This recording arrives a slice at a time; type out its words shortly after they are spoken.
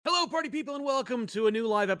party people, and welcome to a new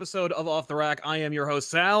live episode of Off the Rack. I am your host,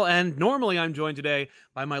 Sal, and normally I'm joined today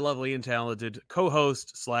by my lovely and talented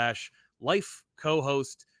co-host slash life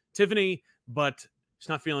co-host, Tiffany, but she's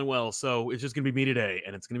not feeling well, so it's just going to be me today,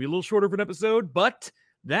 and it's going to be a little shorter of an episode, but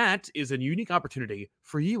that is a unique opportunity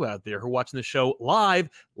for you out there who are watching the show live,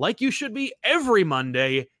 like you should be every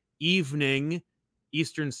Monday evening,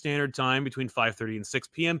 Eastern Standard Time, between 5:30 and 6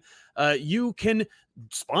 p.m. You can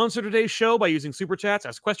sponsor today's show by using Super Chats,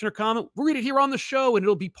 ask a question or comment. We'll read it here on the show, and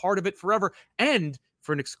it'll be part of it forever. And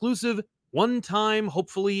for an exclusive, one-time,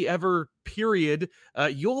 hopefully ever period,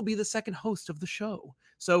 you'll be the second host of the show.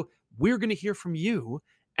 So we're going to hear from you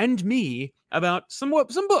and me about some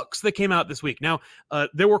books that came out this week. Now,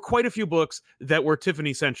 there were quite a few books that were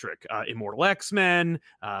Tiffany-centric. Immortal X-Men,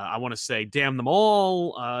 I want to say Damn Them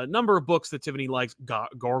All, a number of books that Tiffany likes,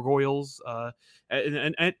 Gargoyles,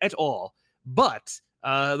 and et al. But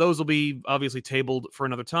those will be obviously tabled for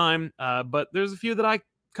another time. But there's a few that I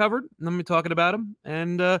covered, and I'm going to be talking about them,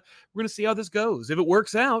 and we're going to see how this goes. If it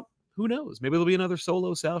works out, who knows? Maybe there'll be another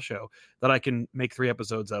solo Sal show that I can make 3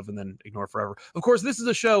 episodes of and then ignore forever. Of course, this is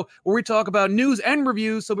a show where we talk about news and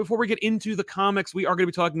reviews. So before we get into the comics, we are going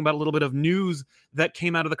to be talking about a little bit of news that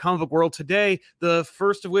came out of the comic book world today. The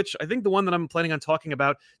first of which, I think the one that I'm planning on talking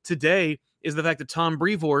about today, is the fact that Tom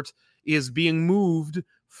Brevoort is being moved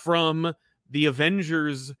from the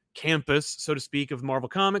Avengers campus, so to speak, of Marvel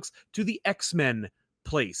Comics to the X-Men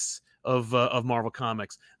place of Marvel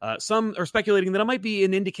Comics. Some are speculating that it might be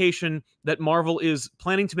an indication that Marvel is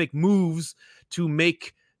planning to make moves to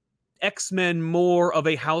make X-Men more of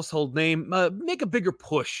a household name, make a bigger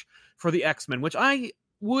push for the X-Men, which I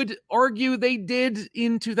would argue they did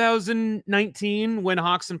in 2019 when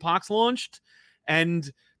Hox and Pox launched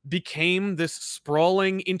and became this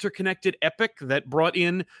sprawling, interconnected epic that brought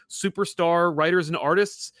in superstar writers and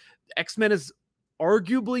artists. X-Men has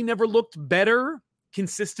arguably never looked better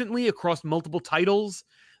consistently across multiple titles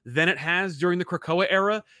than it has during the Krakoa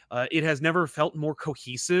era. It has never felt more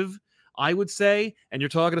cohesive, I would say. And you're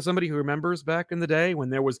talking to somebody who remembers back in the day when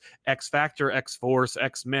there was X Factor, X Force,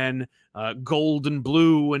 X-Men, Gold and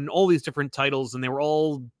Blue, and all these different titles, and they were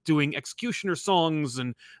all doing Executioner songs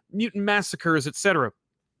and Mutant Massacres, etc.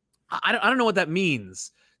 I don't know what that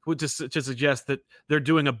means to suggest that they're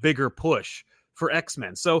doing a bigger push for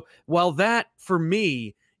X-Men. So while that, for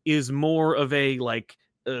me, is more of a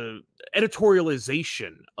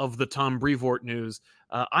editorialization of the Tom Brevoort news,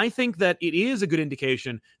 I think that it is a good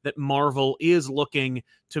indication that Marvel is looking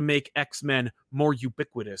to make X-Men more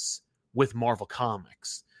ubiquitous with Marvel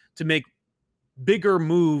Comics, to make bigger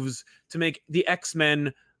moves, to make the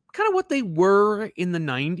X-Men kind of what they were in the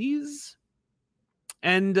 90s.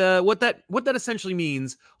 And what that essentially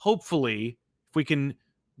means, hopefully, if we can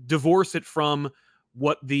divorce it from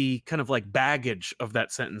what the kind of like baggage of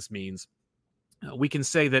that sentence means, we can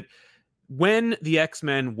say that when the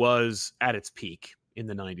X-Men was at its peak in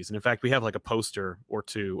the 90s, and in fact, we have like a poster or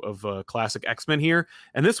two of classic X-Men here,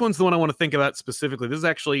 and this one's the one I want to think about specifically. This is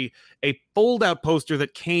actually a fold-out poster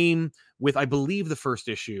that came with, I believe, the first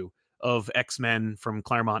issue of X-Men from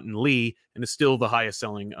Claremont and Lee, and is still the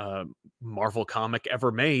highest-selling Marvel comic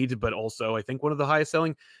ever made, but also, I think, one of the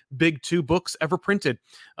highest-selling Big 2 books ever printed.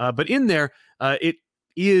 But in there, it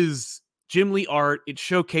is Jim Lee art. It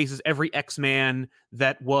showcases every X-Man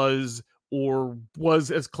that was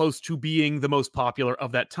as close to being the most popular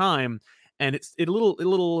of that time, and a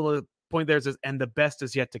little point there says, "And the best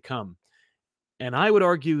is yet to come." And I would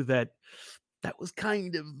argue that was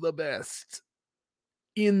kind of the best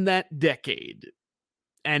in that decade,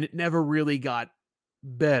 and it never really got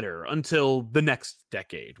better until the next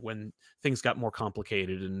decade when things got more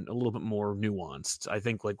complicated and a little bit more nuanced. I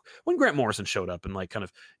think like when Grant Morrison showed up and like kind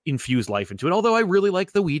of infused life into it, although I really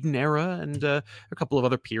like the Whedon era and a couple of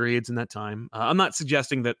other periods in that time. I'm not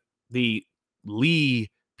suggesting that the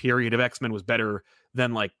Lee period of X-Men was better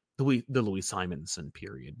than like the Louis Simonson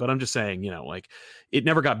period, but I'm just saying, like it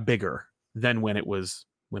never got bigger than when it was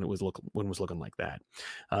looking like that.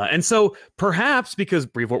 And so perhaps because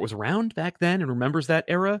Brevoort was around back then and remembers that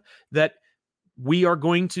era, that we are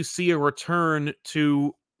going to see a return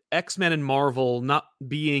to X-Men and Marvel not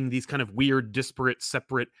being these kind of weird, disparate,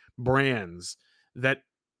 separate brands that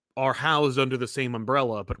are housed under the same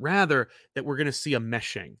umbrella, but rather that we're going to see a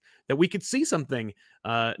meshing, that we could see something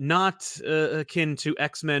not akin to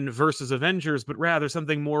X-Men versus Avengers, but rather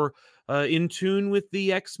something more in tune with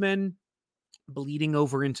the X-Men bleeding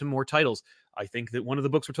over into more titles. I think that one of the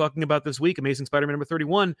books we're talking about this week, Amazing Spider-Man number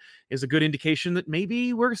 31, is a good indication that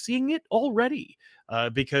maybe we're seeing it already,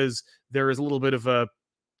 because there is a little bit of a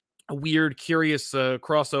a weird, curious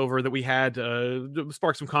crossover that we had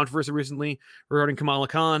sparked some controversy recently regarding Kamala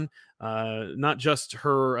Khan. Not just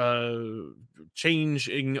her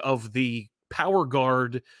changing of the power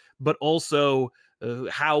guard, but also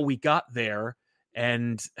how we got there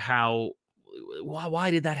and how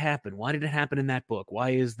why did that happen? Why did it happen in that book? Why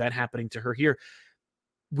is that happening to her here?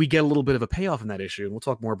 We get a little bit of a payoff in that issue, and we'll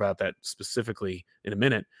talk more about that specifically in a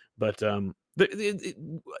minute. But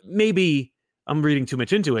maybe I'm reading too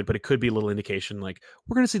much into it, but it could be a little indication like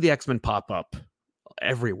we're going to see the X-Men pop up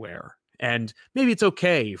everywhere. And maybe it's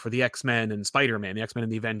okay for the X-Men and Spider-Man, the X-Men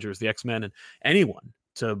and the Avengers, the X-Men and anyone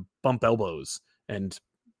to bump elbows and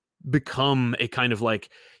become a kind of like,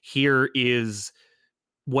 here is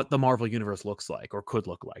what the Marvel Universe looks like or could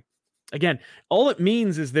look like. Again, all it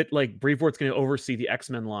means is that like Brevoort's going to oversee the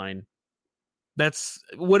X-Men line.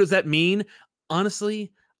 What does that mean?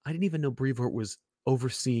 Honestly, I didn't even know Brevoort was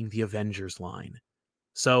overseeing the Avengers line.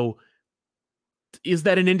 So is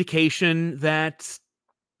that an indication that,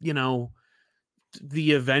 you know,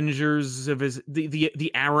 the Avengers of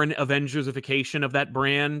the Aaron Avengersification of that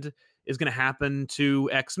brand is going to happen to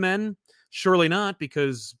X-Men? Surely not,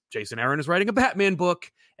 because Jason Aaron is writing a Batman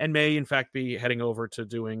book and may in fact be heading over to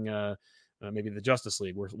doing maybe the Justice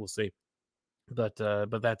League. We'll see. But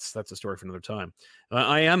that's a story for another time.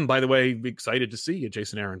 I am, by the way, excited to see a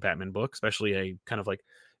Jason Aaron Batman book, especially a kind of like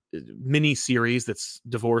mini series that's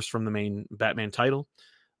divorced from the main Batman title.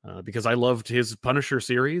 Because I loved his Punisher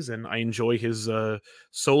series and I enjoy his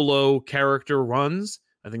solo character runs.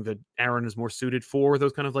 I think that Aaron is more suited for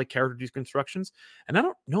those kind of like character deconstructions. And I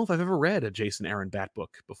don't know if I've ever read a Jason Aaron Bat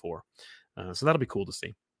book before. So that'll be cool to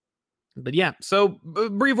see. But yeah, so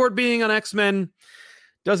Brevoort being on X-Men,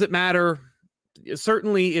 does it matter?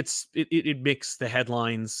 Certainly it makes the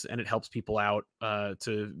headlines and it helps people out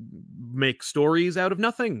to make stories out of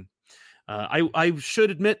nothing. I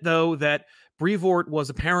should admit, though, that Brevoort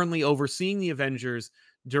was apparently overseeing the Avengers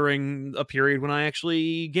during a period when I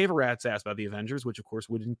actually gave a rat's ass about the Avengers, which of course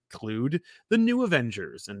would include the New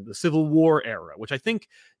Avengers and the Civil War era, which I think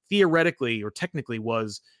theoretically or technically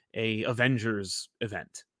was a Avengers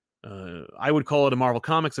event. I would call it a Marvel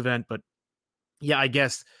Comics event, but yeah, I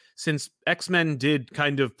guess since X-Men did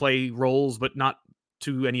kind of play roles, but not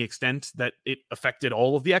to any extent that it affected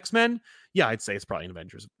all of the X-Men, yeah, I'd say it's probably an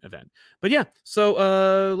Avengers event. But yeah,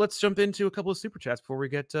 so let's jump into a couple of super chats before we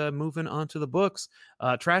get moving on to the books.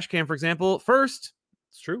 Trash Cam, for example, first.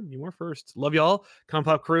 It's true, you were first. Love y'all,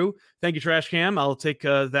 Compop crew. Thank you, Trash Cam. I'll take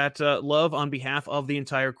that love on behalf of the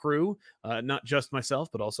entire crew, not just myself,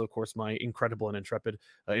 but also, of course, my incredible and intrepid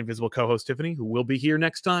invisible co-host Tiffany, who will be here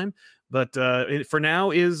next time. But for now,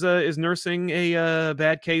 is nursing a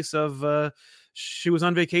bad case of. She was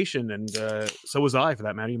on vacation, and so was I, for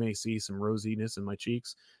that matter. You may see some rosiness in my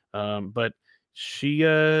cheeks, but she's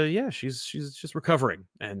just recovering,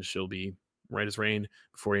 and she'll be right as rain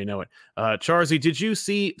before you know it. Charzy, did you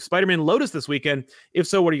see Spider-Man Lotus this weekend? If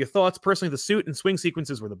so, what are your thoughts? Personally, the suit and swing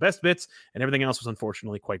sequences were the best bits, and everything else was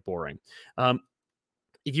unfortunately quite boring.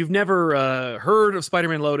 If you've never heard of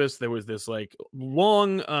Spider-Man Lotus, there was this like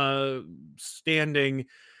long standing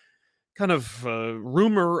kind of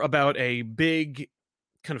rumor about a big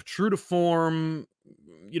kind of true to form,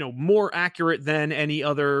 more accurate than any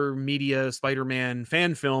other media Spider-Man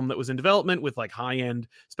fan film that was in development with like high-end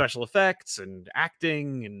special effects and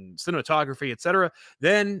acting and cinematography, etc.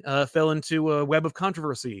 Then fell into a web of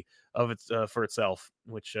controversy of its for itself,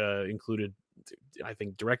 which included, I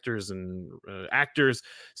think, directors and actors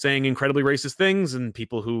saying incredibly racist things, and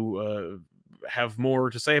people who have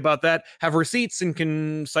more to say about that have receipts and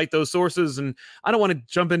can cite those sources. And I don't want to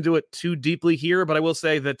jump into it too deeply here, but I will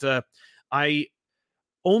say that I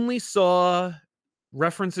only saw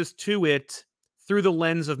references to it through the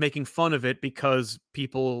lens of making fun of it because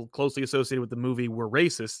people closely associated with the movie were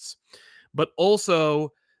racists, but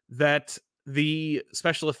also that the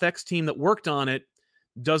special effects team that worked on it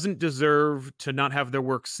doesn't deserve to not have their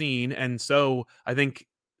work seen. And so I think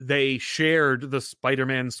they shared the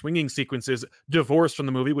Spider-Man swinging sequences divorced from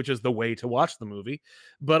the movie, which is the way to watch the movie.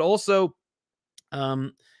 But also,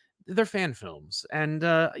 they're fan films. And,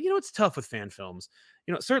 it's tough with fan films.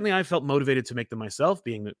 Certainly I felt motivated to make them myself,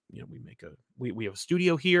 being that, we have a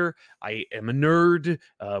studio here. I am a nerd.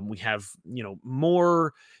 We have,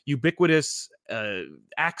 more ubiquitous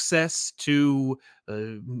access to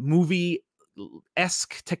movie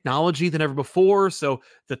esque technology than ever before. So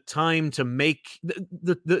the time to make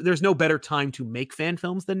there's no better time to make fan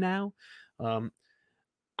films than now.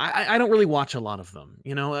 I don't really watch a lot of them.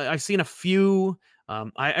 You know, I've seen a few.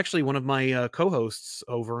 I actually, one of my co-hosts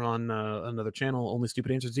over on another channel, Only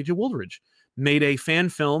Stupid Answers, DJ Woolridge, made a fan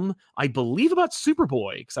film, I believe, about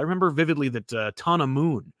Superboy, because I remember vividly that Tana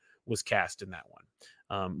Moon was cast in that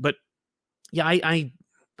one. But yeah, I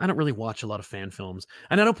don't really watch a lot of fan films,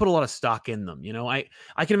 and I don't put a lot of stock in them. You know, I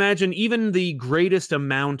can imagine even the greatest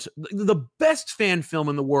amount, the best fan film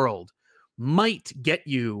in the world, might get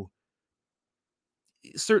you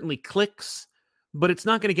certainly clicks, but it's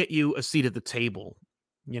not going to get you a seat at the table.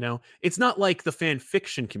 You know, it's not like the fan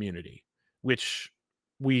fiction community, which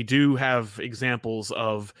we do have examples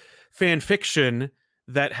of fan fiction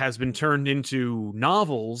that has been turned into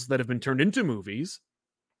novels that have been turned into movies,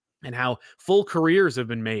 and how full careers have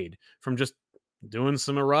been made from just doing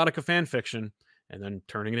some erotica fan fiction and then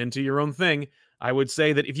turning it into your own thing. I would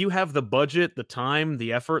say that if you have the budget, the time,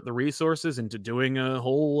 the effort, the resources into doing a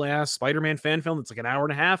whole ass Spider-Man fan film that's like an hour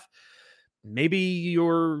and a half, maybe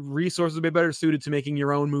your resources would be better suited to making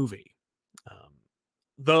your own movie. Um,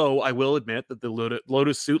 though I will admit that the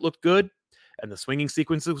Lotus suit looked good, and the swinging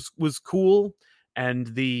sequence was cool, and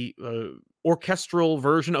the orchestral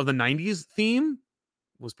version of the 90s theme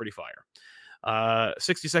was pretty fire.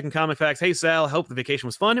 60-second comic facts. Hey, Sal, hope the vacation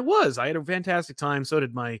was fun. It was. I had a fantastic time. So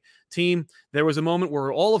did my team. There was a moment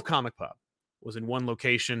where all of Comic Pop was in one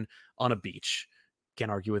location on a beach.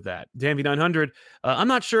 Can't argue with that. Danby 900. I'm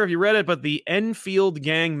not sure if you read it, but the Enfield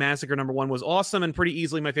Gang Massacre #1 was awesome and pretty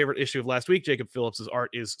easily my favorite issue of last week. Jacob Phillips'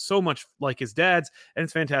 art is so much like his dad's, and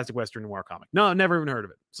it's fantastic Western noir comic. No, never even heard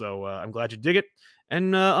of it. So I'm glad you dig it,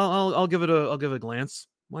 and I'll give it a glance.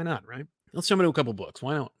 Why not, right? Let's jump into a couple books.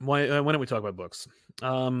 Why don't we talk about books?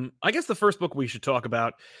 I guess the first book we should talk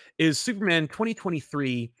about is Superman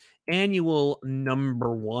 2023 Annual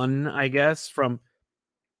 #1, I guess, from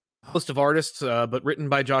a list of artists, but written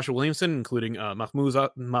by Joshua Williamson, including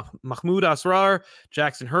Mahmoud Asrar,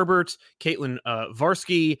 Jackson Herbert, Caitlin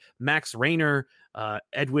Varsky, Max Rayner,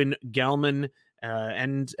 Edwin Galman,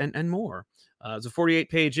 and more. It's a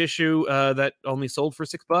 48-page issue that only sold for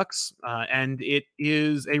 $6, and it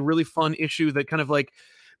is a really fun issue that kind of like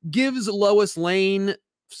gives Lois Lane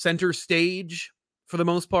center stage for the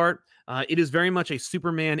most part. It is very much a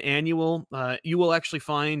Superman annual. You will actually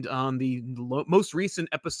find on the most recent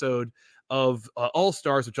episode of All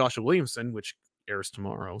Stars with Joshua Williamson, which airs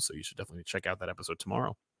tomorrow, so you should definitely check out that episode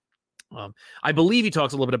tomorrow. I believe he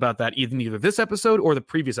talks a little bit about that in either this episode or the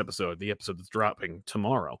previous episode, the episode that's dropping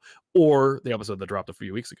tomorrow, or the episode that dropped a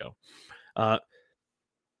few weeks ago.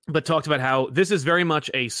 But talked about how this is very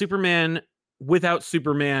much a Superman without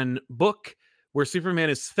Superman book, where Superman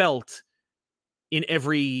is felt in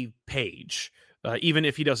every page, even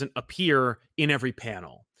if he doesn't appear in every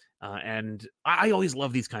panel. And I always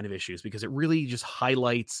love these kind of issues because it really just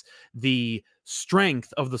highlights the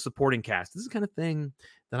strength of the supporting cast. This is the kind of thing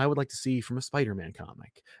that I would like to see from a Spider-Man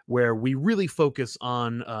comic, where we really focus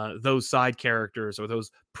on those side characters or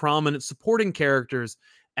those prominent supporting characters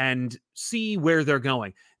and see where they're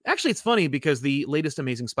going. Actually, it's funny because the latest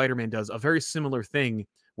Amazing Spider-Man does a very similar thing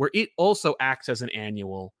where it also acts as an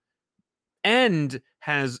annual and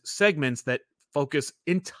has segments that focus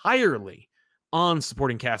entirely on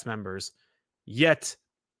supporting cast members, yet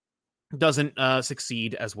doesn't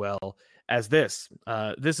succeed as well as this.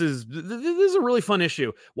 This is a really fun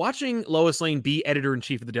issue. Watching Lois Lane be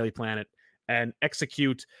editor-in-chief of the Daily Planet and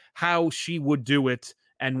execute how she would do it,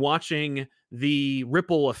 and watching the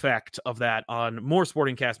ripple effect of that on more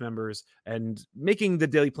supporting cast members and making the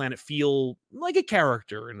Daily Planet feel like a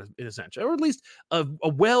character in a sense, or at least a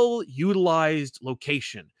well-utilized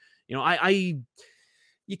location. You know,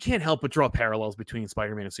 you can't help but draw parallels between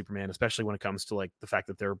Spider-Man and Superman, especially when it comes to like the fact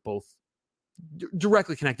that they're both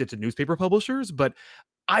directly connected to newspaper publishers. But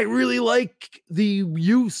I really like the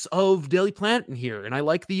use of Daily Planet in here, and I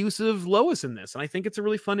like the use of Lois in this, and I think it's a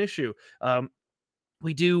really fun issue.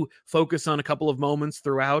 We do focus on a couple of moments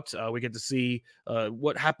throughout. We get to see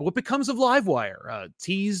what happened, what becomes of Livewire,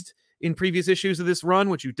 teased in previous issues of this run,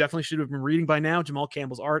 which you definitely should have been reading by now. Jamal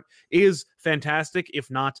Campbell's art is fantastic, if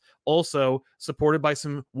not also supported by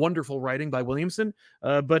some wonderful writing by Williamson.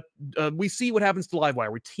 But we see what happens to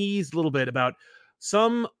Livewire. We teased a little bit about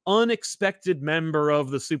some unexpected member of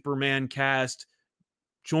the Superman cast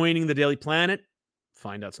joining the Daily Planet.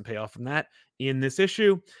 Find out some payoff from that in this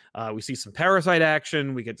issue. We see some Parasite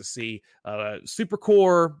action. We get to see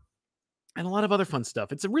Supercore and a lot of other fun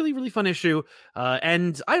stuff. It's a really, really fun issue,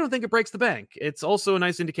 and I don't think it breaks the bank. It's also a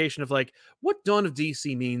nice indication of like what Dawn of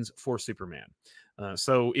DC means for Superman.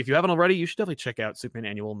 So if you haven't already, you should definitely check out Superman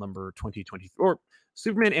Annual number 2020 or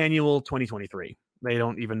Superman Annual 2023. They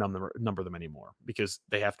don't even number them anymore because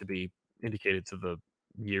they have to be indicated to the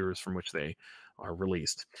years from which they are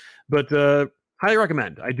released. But highly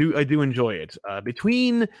recommend. I do enjoy it.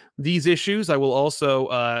 Between these issues, I will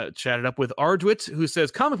also chat it up with Arduit, who says,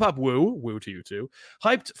 "Comic Pop woo to you too.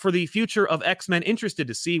 Hyped for the future of X-Men. Interested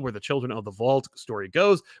to see where the Children of the Vault story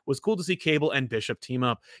goes. Was cool to see Cable and Bishop team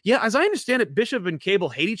up. Yeah, as I understand it, Bishop and Cable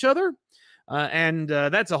hate each other." And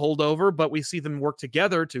that's a holdover, but we see them work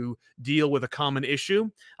together to deal with a common issue.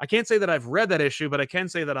 I can't say that I've read that issue, but I can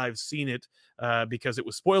say that I've seen it because it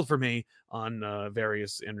was spoiled for me on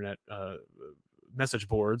various internet message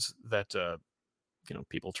boards that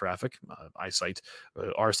people traffic. I cite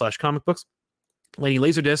r/comic books. Lady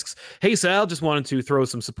Laserdiscs. Hey, Sal, just wanted to throw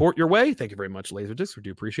some support your way. Thank you very much, Laserdiscs. We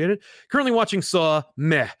do appreciate it. Currently watching Saw.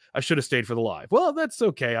 Meh. I should have stayed for the live. Well, that's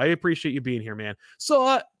okay. I appreciate you being here, man.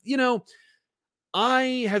 Saw,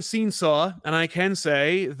 I have seen Saw, and I can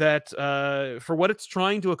say that for what it's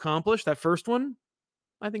trying to accomplish, that first one,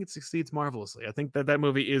 I think it succeeds marvelously. I think that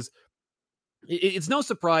movie is... It's no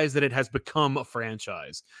surprise that it has become a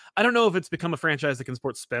franchise. I don't know if it's become a franchise that can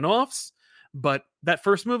support spinoffs, but that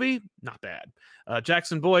first movie, not bad.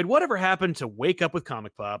 Jackson Boyd, whatever happened to Wake Up with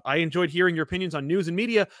Comic Pop? I enjoyed hearing your opinions on news and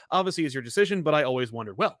media. Obviously, is your decision, but I always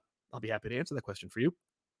wondered. Well, I'll be happy to answer that question for you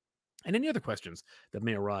and any other questions that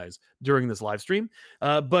may arise during this live stream.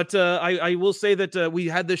 But I will say that we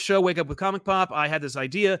had this show, Wake Up with Comic Pop. I had this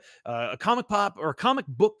idea, a comic pop or a comic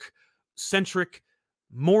book centric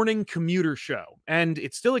morning commuter show, and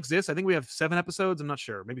it still exists. I think we have 7 episodes. I'm not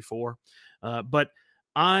sure, maybe 4. But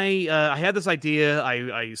I had this idea.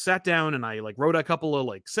 I sat down and I wrote a couple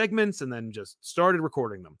of segments and then just started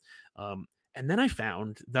recording them. And then I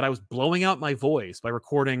found that I was blowing out my voice by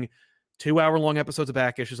recording 2-hour-long episodes of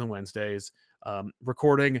Back Issues on Wednesdays,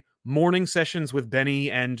 recording morning sessions with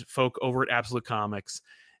Benny and folk over at Absolute Comics,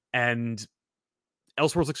 and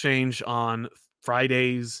Elseworlds Exchange on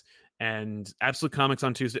Fridays, and Absolute Comics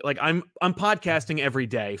on Tuesday. I'm podcasting every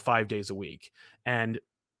day, 5 days a week. And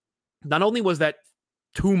not only was that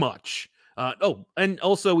too much, and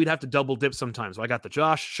also we'd have to double dip sometimes. So I got the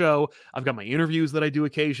Josh show. I've got my interviews that I do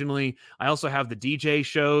occasionally. I also have the DJ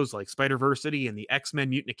shows like Spider-Versity and the X-Men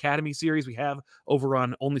Mutant Academy series we have over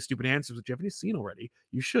on Only Stupid Answers, which you haven't seen already.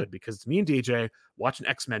 You should, because it's me and DJ watching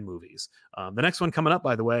X-Men movies. The next one coming up,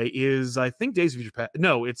 by the way, is I think Days of Future Past.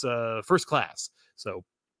 No, it's First Class. So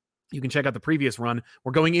you can check out the previous run.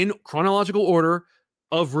 We're going in chronological order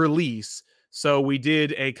of release. So we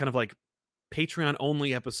did a kind of Patreon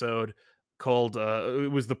only episode called it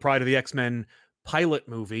was the Pride of the X-Men pilot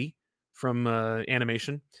movie from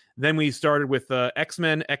animation. Then we started with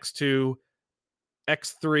X-Men, X2,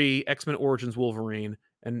 X3, X-Men Origins Wolverine,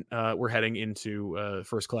 and we're heading into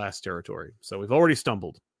First Class territory. So we've already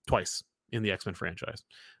stumbled twice in the X-Men franchise.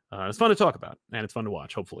 It's fun to talk about, and it's fun to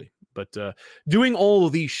watch, hopefully. But doing all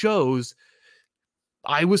of these shows,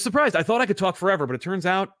 I was surprised. I thought I could talk forever, but it turns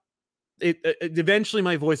out it eventually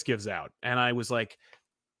my voice gives out. And I was like,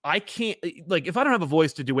 I can't, if I don't have a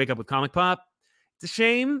voice to do Wake Up with Comic Pop, it's a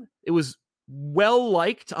shame. It was well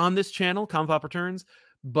liked on this channel, Comic Pop Returns,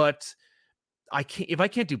 but if I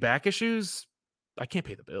can't do back issues, I can't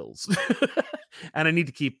pay the bills. And I need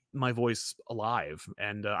to keep my voice alive.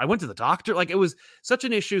 And I went to the doctor. It was such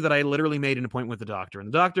an issue that I literally made an appointment with the doctor, and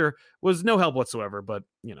the doctor was no help whatsoever. But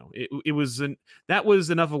that was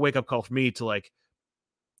enough of a wake up call for me to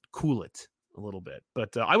cool it a little bit.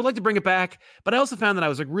 But I would like to bring it back. But I also found that I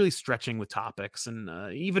was really stretching with topics,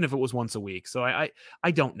 and even if it was once a week. So I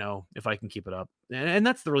don't know if I can keep it up. And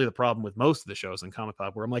that's really the problem with most of the shows in Comic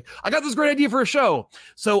Pop, where I'm like, I got this great idea for a show,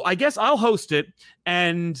 so I guess I'll host it.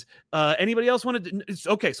 And anybody else wanted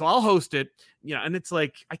to? Okay, so I'll host it. And it's I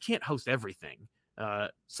can't host everything.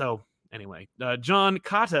 So anyway, John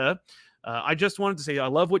Kata. I just wanted to say I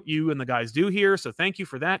love what you and the guys do here, so thank you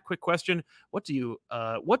for that. Quick question: what do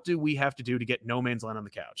we have to do to get No Man's Land on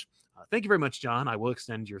the couch? Thank you very much, John. I will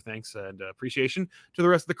extend your thanks and appreciation to the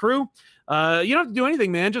rest of the crew. You don't have to do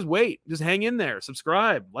anything, man. Just wait. Just hang in there.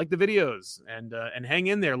 Subscribe, like the videos, and hang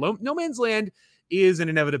in there. No Man's Land is an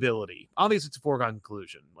inevitability. Obviously, it's a foregone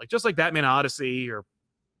conclusion. Just like Batman Odyssey or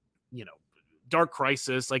Dark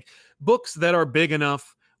Crisis, books that are big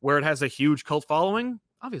enough where it has a huge cult following.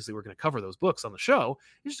 Obviously, we're going to cover those books on the show.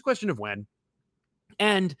 It's just a question of when.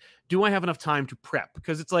 And do I have enough time to prep?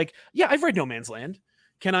 Because it's yeah, I've read No Man's Land.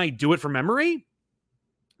 Can I do it from memory?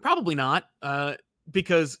 Probably not,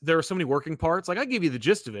 because there are so many working parts. I give you the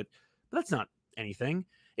gist of it, but that's not anything.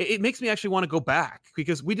 It makes me actually want to go back,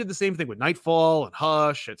 because we did the same thing with Nightfall and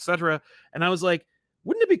Hush, etc. And I was like,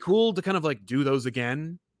 wouldn't it be cool to kind of do those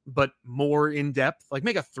again, but more in depth?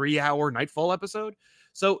 Make a 3-hour Nightfall episode?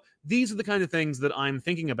 So these are the kind of things that I'm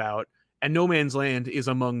thinking about, and No Man's Land is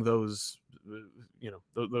among those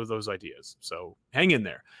those ideas. So hang in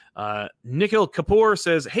there. Nikhil Kapoor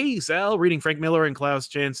says, "Hey Sal, reading Frank Miller and Klaus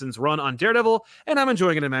Jansen's run on Daredevil, and I'm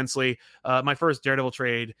enjoying it immensely. My first Daredevil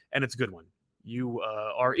trade, and it's a good one. You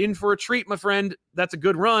are in for a treat, my friend. That's a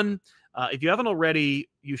good run. If you haven't already,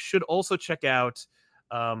 you should also check out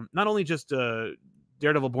not only just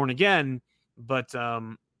Daredevil Born Again, but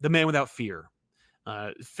The Man Without Fear.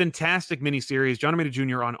 Fantastic miniseries. John Romita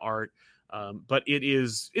Jr. on art, but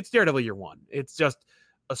it's Daredevil Year One. It's just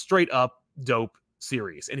a straight up dope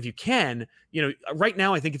series. And if you can, right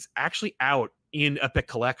now I think it's actually out in Epic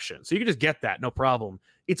Collection, so you can just get that, no problem.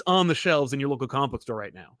 It's on the shelves in your local comic book store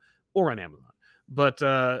right now, or on Amazon. But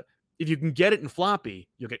if you can get it in floppy,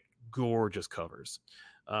 you'll get gorgeous covers.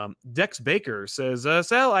 Dex Baker says,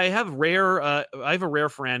 Sal, I have a rare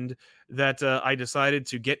friend that I decided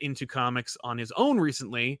to get into comics on his own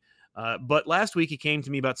recently. But last week he came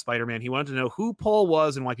to me about Spider-Man. He wanted to know who Paul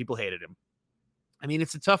was and why people hated him. I mean,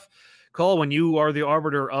 it's a tough call when you are the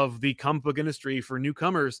arbiter of the comic book industry for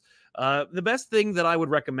newcomers. The best thing that I would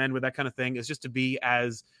recommend with that kind of thing is just to be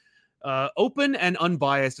as open and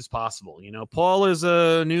unbiased as possible. Paul is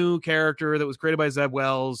a new character that was created by Zeb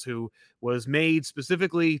Wells, who was made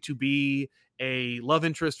specifically to be a love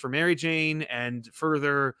interest for Mary Jane, and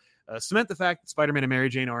further cement the fact that Spider-Man and Mary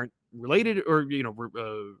Jane aren't related or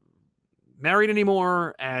married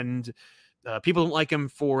anymore, and people don't like him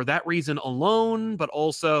for that reason alone, but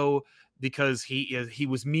also because he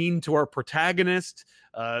was mean to our protagonist.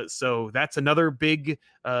 So that's another big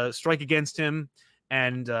strike against him.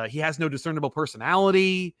 And he has no discernible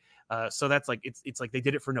personality, so that's like it's like they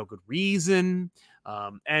did it for no good reason,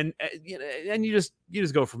 and you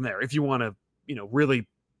just go from there if you want to really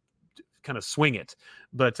kind of swing it.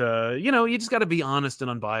 But you just got to be honest and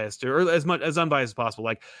unbiased, or as much as unbiased as possible.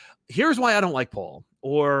 Like, here's why I don't like Paul,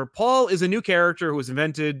 or Paul is a new character who was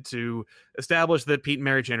invented to establish that Pete and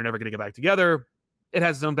Mary Jane are never going to get back together. It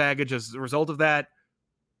has its own baggage as a result of that.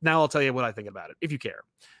 Now I'll tell you what I think about it, if you care.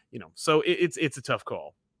 So it's a tough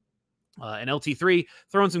call. And LT3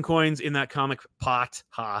 throwing some coins in that comic pot.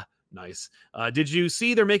 Ha, nice. Did you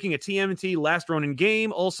see they're making a TMNT Last Ronin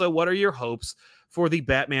game? Also, what are your hopes for the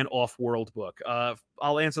Batman Off-World book?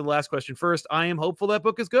 I'll answer the last question first. I am hopeful that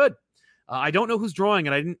book is good. I don't know who's drawing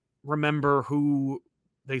it. I didn't remember who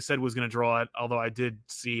they said was going to draw it, although I did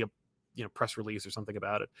see a press release or something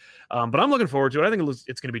about it. But I'm looking forward to it. I think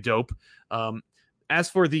it's going to be dope. As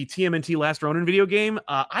for the TMNT Last Ronin video game,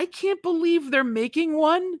 I can't believe they're making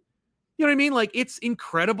one. You know what I mean? Like, it's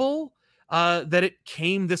incredible that it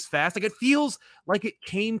came this fast. Like, it feels like it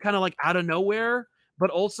came kind of like out of nowhere, but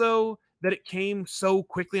also that it came so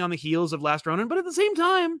quickly on the heels of Last Ronin. But at the same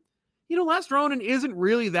time, Last Ronin isn't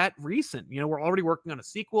really that recent. We're already working on a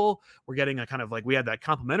sequel. We're getting a kind of like, we had that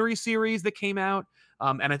complimentary series that came out,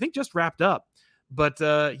 and I think just wrapped up. But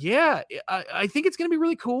yeah, I think it's going to be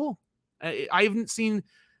really cool. I haven't seen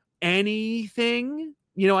anything,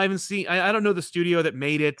 I haven't seen, I don't know the studio that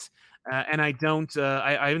made it. And I don't,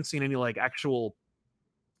 I haven't seen any like actual,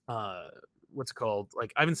 what's it called?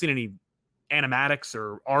 Like, I haven't seen any animatics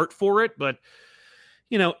or art for it, but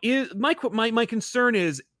my concern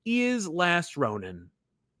is Last Ronin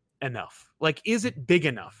enough? Like, is it big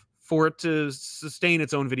enough for it to sustain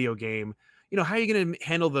its own video game? How are you going to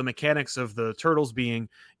handle the mechanics of the turtles being,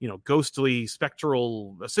 ghostly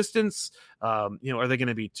spectral assistants? Are they going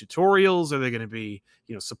to be tutorials? Are they going to be,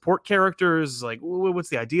 support characters? Like, what's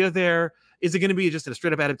the idea there? Is it going to be just a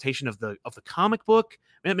straight up adaptation of the comic book?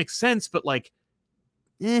 I mean, that makes sense, but like,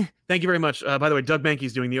 thank you very much. By the way, Doug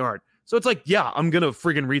Mankey's doing the art. So it's like, yeah, I'm going to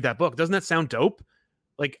friggin' read that book. Doesn't that sound dope?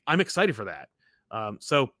 Like, I'm excited for that.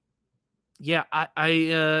 So yeah, I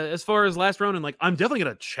as far as Last Ronin, like, I'm definitely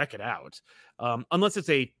gonna check it out, unless it's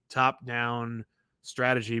a top-down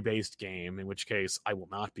strategy-based game, in which case I will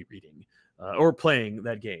not be reading or playing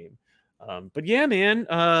that game. But yeah, man.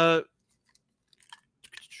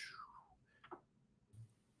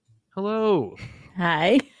 Hello.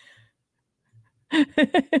 Hi.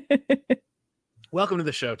 Welcome to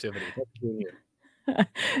the show, Tiffany.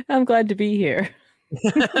 I'm glad to be here.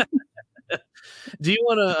 Do you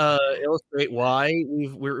want to illustrate why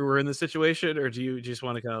we're in this situation, or do you just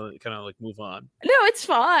want to kind of like move on? No, it's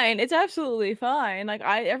fine. It's absolutely fine. Like,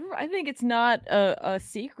 I think it's not a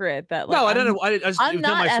secret that, like, no, I don't know. I'm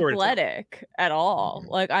not athletic at all.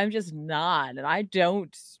 Like, I'm just not, and I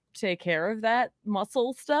don't take care of that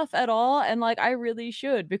muscle stuff at all. And like, I really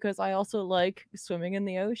should, because I also like swimming in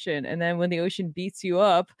the ocean. And then when the ocean beats you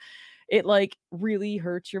up, it like really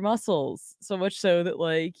hurts your muscles, so much so that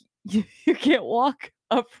like you can't walk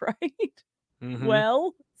upright.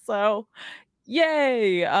 Well, so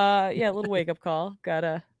yay. Yeah, a little wake up call.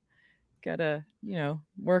 Gotta gotta,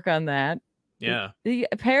 work on that. Yeah.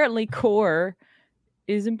 Apparently core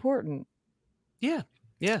is important. Yeah.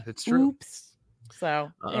 Yeah, it's true. Oops.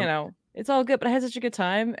 So, Um, it's all good, but I had such a good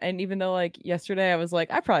time. And even though like yesterday I was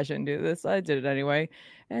like, I probably shouldn't do this, I did it anyway.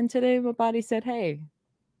 And today my body said, hey,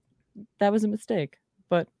 that was a mistake.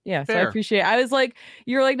 But yeah, so I Fair. appreciate it. I was like,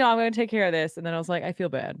 you're like, no, I'm gonna take care of this. And then I was like, I feel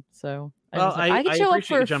bad. So I Well, was like, I could I show up appreciate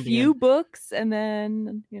for you a jumping in. few books and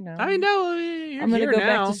then, I know you're I'm gonna here go back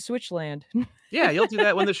to now. Switchland. Yeah, you'll do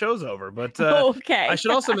that when the show's over. But I Okay.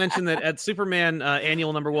 should also mention that at Superman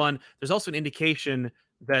Annual #1, there's also an indication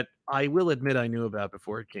that I will admit I knew about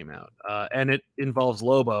before it came out, and it involves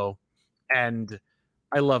Lobo, and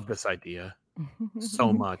I love this idea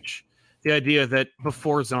so much. The idea that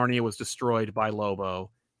before Zarnia was destroyed by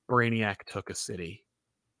Lobo, Brainiac took a city.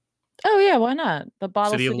 Oh yeah, why not? The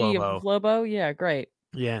bottle City of city of Lobo. Lobo. Yeah, great.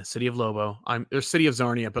 Yeah, City of Lobo. There's City of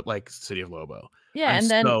Zarnia, but like City of Lobo. Yeah, I'm and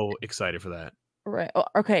then so excited for that. right.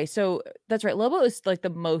 Okay, so that's right. Lobo is like the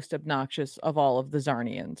most obnoxious of all of the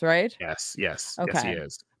Zarnians, right? Yes, yes, yes, he Okay.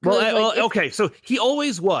 is. Well, Because like if okay, so he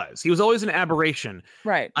always was. He was always an aberration.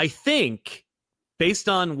 right. I think, based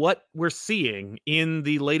on what we're seeing in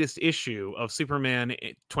the latest issue of Superman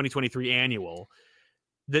 2023 Annual,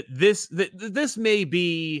 that this may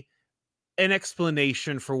be an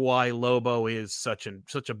explanation for why Lobo is such a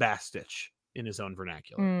bastich in his own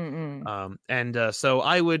vernacular. Mm-mm. So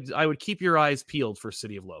I would keep your eyes peeled for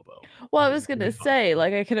City of Lobo. Well, I It'd was be gonna fun. say,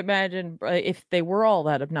 like, I could imagine if they were all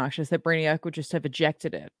that obnoxious, that Brainiac would just have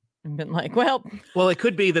ejected it and been like, "Well, Well, it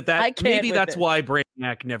could be that I can't maybe with that's this." why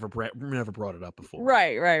Brainiac never brought it up before.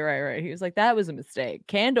 Right. He was like, "That was a mistake."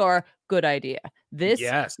 Candor, good idea. This,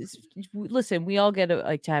 Yes. listen, we all get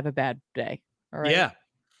to have a bad day. All right. Yeah.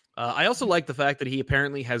 I also like the fact that he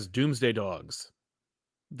apparently has Doomsday dogs.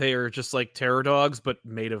 They are just like terror dogs, but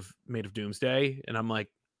made of Doomsday. And I'm like,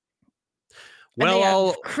 And well,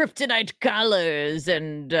 they have kryptonite collars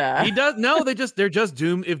and he does no. They're just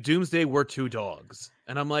Doom. If Doomsday were 2 dogs,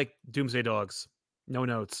 and I'm like, Doomsday dogs. No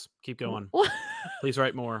notes. Keep going. Please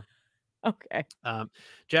write more. Okay.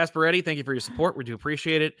 Jasperetti, thank you for your support. We do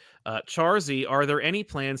appreciate it. Charzy, are there any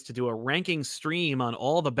plans to do a ranking stream on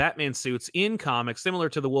all the Batman suits in comics, similar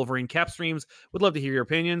to the Wolverine Cap streams? Would love to hear your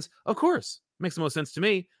opinions. Of course, makes the most sense to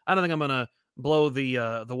me. I don't think I'm gonna blow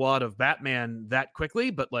the wad of Batman that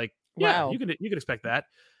quickly, but like, yeah, Wow. you could expect that.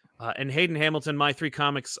 And Hayden Hamilton, my 3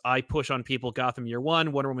 comics I push on people: Gotham Year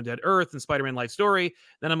One, Wonder Woman Dead Earth, and Spider-Man Life Story.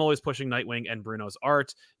 Then I'm always pushing Nightwing and Bruno's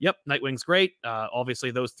art. Yep, Nightwing's great.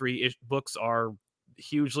 Obviously, those 3 books are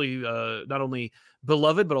hugely not only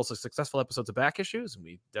beloved but also successful episodes of back issues, and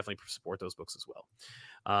we definitely support those books as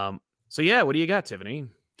well. So yeah, what do you got, Tiffany?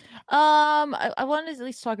 I wanted to at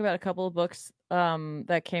least talk about a couple of books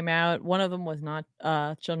that came out. One of them was not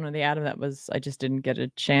Children of the Atom. That was I just didn't get a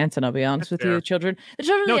chance, and I'll be honest with you. The Children of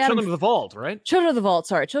the Atom. Children of the Vault, right? Children of the Vault,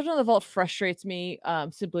 sorry. Children of the Vault frustrates me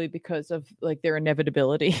simply because of like their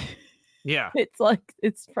inevitability. Yeah.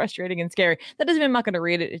 It's frustrating and scary. That doesn't mean I'm not going to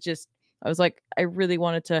read it. It just I was like, I really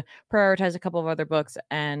wanted to prioritize a couple of other books.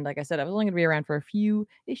 And like I said, I was only going to be around for a few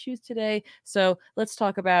issues today. So let's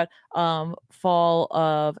talk about Fall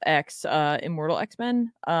of X, Immortal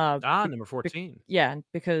X-Men. Number 14. Yeah,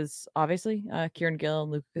 because obviously Kieran Gill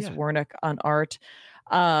and Lucas Warnock on art.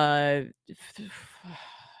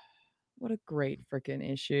 What a great freaking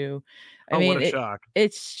issue. I mean, what a shock.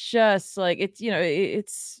 It's just like,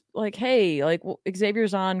 it's like, hey, like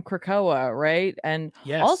Xavier's on Krakoa, right? And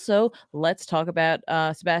also let's talk about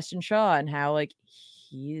Sebastian Shaw and how like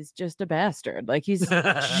he's just a bastard. Like he's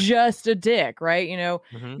just a dick, right?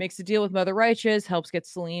 Makes a deal with Mother Righteous, helps get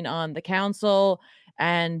Selene on the council,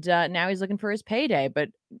 and now he's looking for his payday, but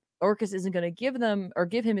Orcus isn't going to give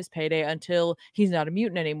him his payday until he's not a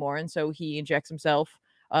mutant anymore. And so he injects himself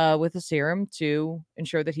with a serum to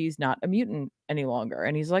ensure that he's not a mutant any longer.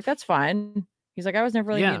 And he's like, that's fine. He's like, I was never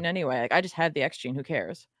really a mutant anyway. Like, I just had the X gene. Who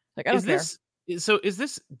cares? Like, I don't care. So is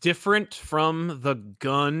this different from the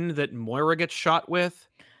gun that Moira gets shot with?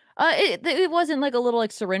 It wasn't like a little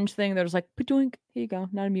like syringe thing. There was like, here you go,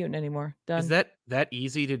 not a mutant anymore. Done. Is that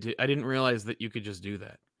easy to do? I didn't realize that you could just do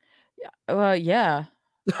that. Yeah. Yeah.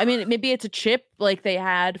 I mean, maybe it's a chip like they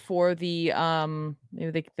had for the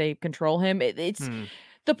maybe they control him. It's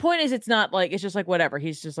the point is, it's not like it's just like whatever.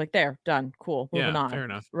 He's just like there, done, cool, moving on. Fair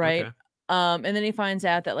enough, right? Okay. And then he finds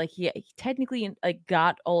out that like he technically like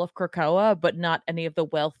got all of Krakoa, but not any of the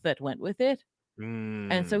wealth that went with it.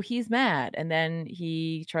 And so he's mad, and then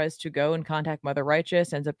he tries to go and contact Mother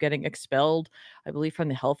Righteous, ends up getting expelled, I believe, from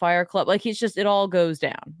the Hellfire Club. Like it all goes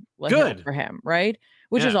down. Like, good for him, right?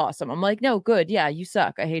 Which is awesome. I'm like, no, good, yeah, you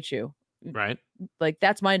suck, I hate you. Right. like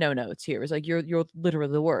that's my no notes here. It's like you're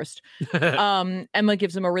literally the worst. Emma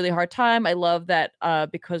gives him a really hard time. I love that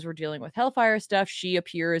because we're dealing with Hellfire stuff, she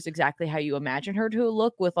appears exactly how you imagine her to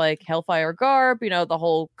look, with like Hellfire garb, the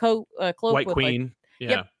whole coat, cloak White with Queen. like, Yeah.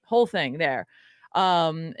 yep, whole thing there.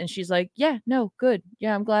 And she's like, yeah, no, good.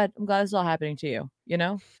 Yeah, I'm glad this is all happening to you,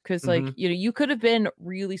 because like, you could have been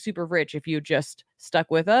really super rich if you just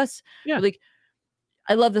stuck with us. Yeah. But, like,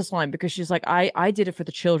 I love this line because she's like, I did it for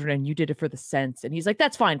the children and you did it for the sense. And he's like,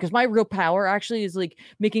 that's fine, because my real power actually is like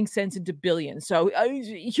making sense into billions. So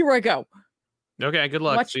here I go. Okay, good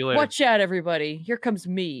luck. See you later. Watch out, everybody. Here comes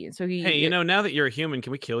me. And so hey, now that you're a human,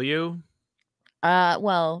 can we kill you?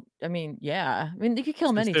 Well, I mean, yeah. I mean, you could kill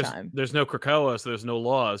him anytime. There's no Krakoa, so there's no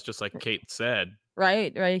laws, just like Kate said.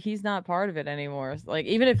 Right. He's not part of it anymore. Like,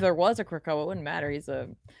 even if there was a Krakoa, it wouldn't matter. He's a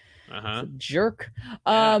jerk.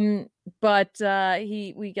 Yeah. But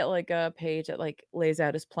we get like a page that like lays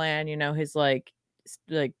out his plan, his like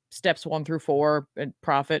steps 1 through 4 and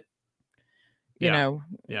profit. Yeah.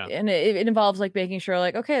 And it involves like making sure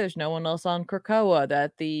like, okay, there's no one else on Krakoa,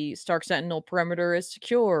 that the Stark Sentinel perimeter is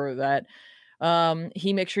secure, that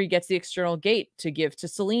he makes sure he gets the external gate to give to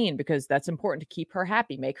Selene, because that's important to keep her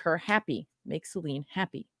happy, make her happy, make Selene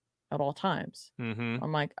happy at all times.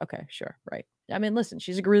 I'm like, okay, sure, right. I mean, listen,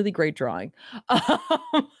 she's a really great drawing.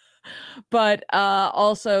 But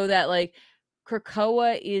also that like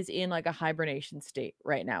Krakoa is in like a hibernation state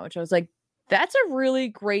right now, which I was like, that's a really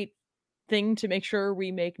great thing to make sure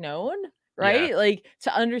we make known, right? Yeah. Like,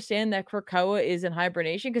 to understand that Krakoa is in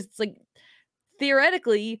hibernation, because it's like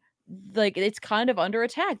theoretically, like, it's kind of under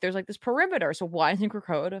attack. There's like this perimeter, so why isn't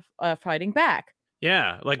Krakoa fighting back?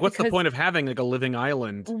 Yeah, like what's the point of having like a living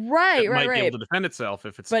island right, that might be able to defend itself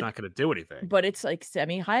if it's not going to do anything? But it's like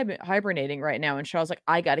hibernating right now, and Charles like,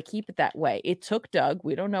 I got to keep it that way. It took Doug.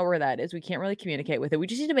 We don't know where that is. We can't really communicate with it. We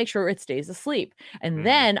just need to make sure it stays asleep, and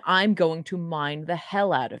then I'm going to mine the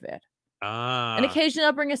hell out of it. And occasionally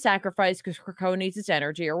I'll bring a sacrifice because Krakoa needs its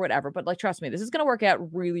energy or whatever. But like, trust me, this is going to work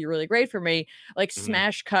out really, really great for me. Like,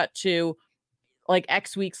 smash cut to like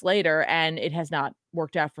X weeks later, and it has not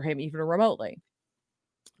worked out for him even remotely.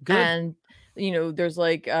 Good. And there's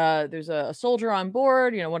like there's a soldier on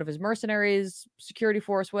board, one of his mercenaries, security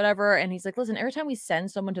force, whatever, and he's like, listen, every time we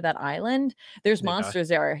send someone to that island, there's monsters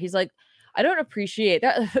there. He's like, I don't appreciate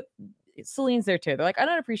that. Celine's there too. They're like, I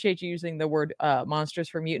don't appreciate you using the word monsters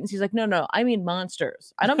for mutants. He's like, no, I mean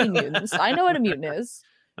monsters. I don't mean mutants. I know what a mutant is.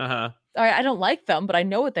 I don't like them, but I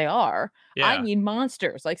know what they are. Yeah. I mean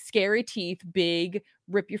monsters, like scary teeth, big,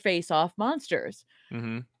 rip your face off monsters.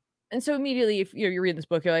 And so immediately, if you read this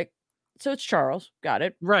book, you're like, so it's Charles. Got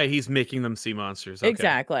it. Right. He's making them see monsters. Okay.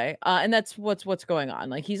 Exactly. And that's what's going on.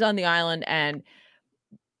 Like, he's on the island, and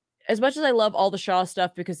as much as I love all the Shaw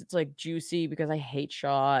stuff because it's like juicy, because I hate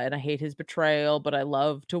Shaw and I hate his betrayal, but I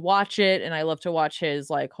love to watch it, and I love to watch his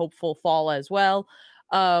like hopeful fall as well.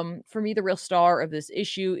 For me, the real star of this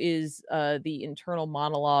issue is the internal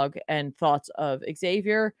monologue and thoughts of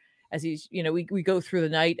Xavier. As he's, we go through the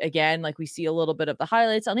night again, like we see a little bit of the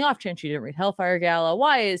highlights. On the off chance you didn't read Hellfire Gala,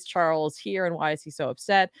 why is Charles here and why is he so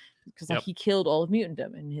upset? Because like, he killed all of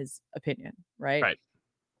mutantdom, in his opinion, right? Right.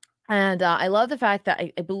 And I love the fact that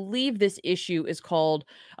I believe this issue is called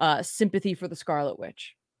Sympathy for the Scarlet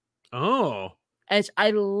Witch. Oh. And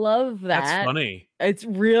I love that. That's funny. It's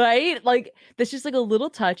really, like, that's just like a little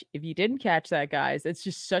touch. If you didn't catch that, guys, it's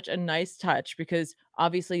just such a nice touch, because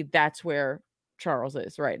obviously that's where Charles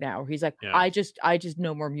is right now. He's like, I just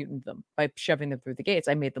no more mutant them by shoving them through the gates.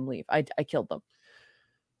 I made them leave. I killed them.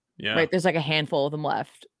 Yeah. Right. There's like a handful of them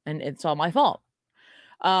left, and it's all my fault.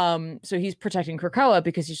 So he's protecting Krakoa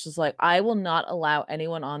because he's just like, I will not allow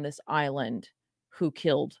anyone on this island who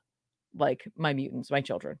killed like my mutants, my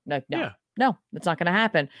children. Like, no, that's not going to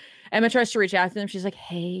happen. Emma tries to reach out to them. She's like,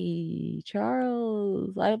 hey,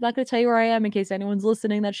 Charles, I'm not going to tell you where I am in case anyone's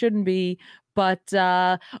listening that shouldn't be, but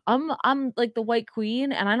I'm like the White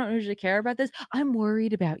Queen, and I don't usually care about this. I'm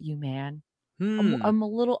worried about you, man. I'm a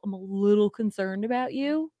little concerned about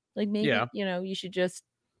you. Like, maybe, you should just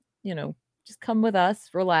come with us,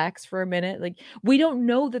 relax for a minute. Like, we don't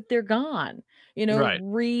know that they're gone. Right.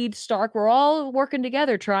 Reed, Stark, we're all working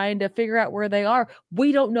together trying to figure out where they are.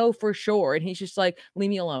 We don't know for sure. And he's just like, leave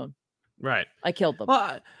me alone. Right. I killed them.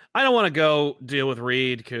 Well, I don't want to go deal with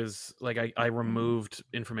Reed because like I removed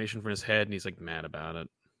information from his head and he's like mad about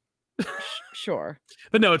it. Sure.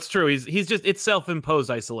 But no, it's true. He's just, it's self-imposed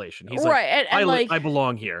isolation. He's right. Like, I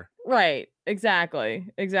belong here. Right.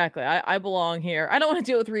 Exactly. I belong here. I don't want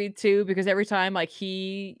to deal with Reed too because every time like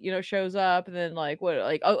he, shows up and then like what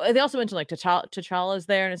like oh they also mentioned like T'Challa's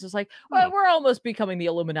there and it's just like well, Hmm. we're almost becoming the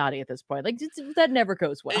Illuminati at this point. Like that never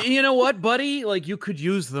goes well. You know what, buddy? Like you could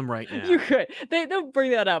use them right You now. could. They don't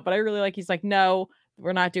bring that up, but I really like he's like, "No,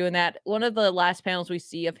 we're not doing that." One of the last panels we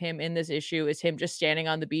see of him in this issue is him just standing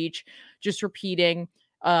on the beach, just repeating,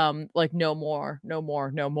 like, "No more, no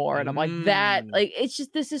more, no more." And I'm like, that Mm. like, it's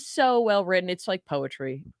just this is so well written. It's like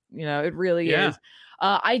poetry, it really Yeah. is.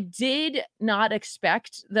 I did not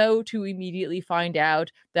expect, though, to immediately find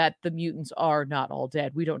out that the mutants are not all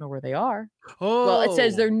dead. We don't know where they are. Well, it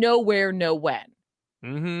says Oh. they're nowhere, no when.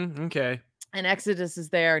 Mm-hmm. Okay. And Exodus is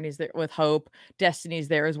there and he's there with Hope. Destiny's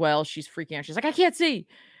there as well. She's freaking out. She's like, I can't see.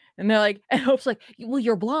 And they're like, and Hope's like, well,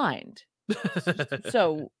 you're blind.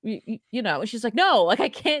 So, and she's like, no, like, I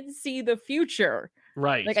can't see the future.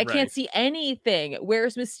 Right. Like, I can't Right. see anything.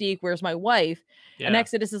 Where's Mystique? Where's my wife? And Yeah.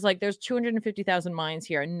 Exodus is like, there's 250,000 minds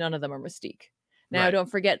here and none of them are Mystique. Now, Right. don't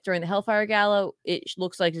forget, during the Hellfire Gala, it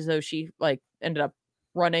looks like as though she, like, ended up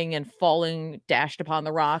running and falling, dashed upon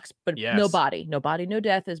the rocks, but no Yes. body. No body, no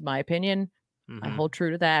death, is my opinion. I Mm-hmm. hold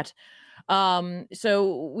true to that.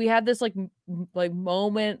 So we had this like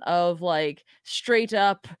moment of like straight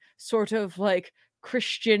up sort of like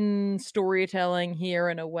Christian storytelling here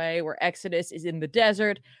in a way where Exodus is in the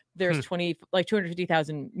desert. There's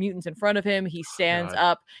 250,000 mutants in front of him. He stands God.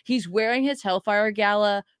 up. He's wearing his Hellfire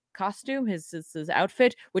Gala costume, his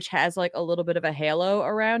outfit, which has like a little bit of a halo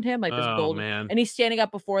around him, like this Oh gold. man. And he's standing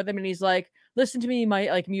up before them and he's like, listen to me, my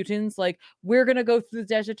like mutants, like we're gonna go through the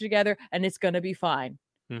desert together and it's gonna be fine.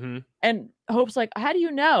 Mm-hmm. And Hope's like, how do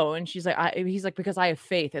you know? And she's like, he's like, because I have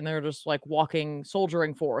faith. And they're just like walking,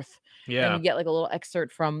 soldiering forth. And we Yeah. get like a little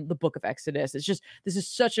excerpt from the book of Exodus. It's just, this is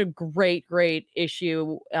such a great, great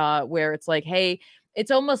issue where it's like, hey,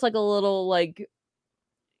 it's almost like a little like,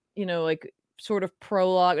 like sort of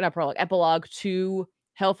not prologue, epilogue to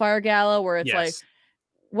Hellfire Gala, where it's like, Yes.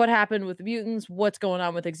 what happened with the mutants, what's going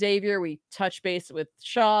on with Xavier. We touch base with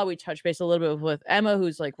Shaw, we touch base a little bit with Emma,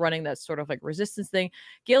 who's like running that sort of like resistance thing.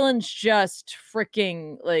 Gillen's just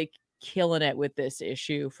freaking like killing it with this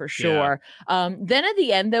issue for Yeah. sure. Then at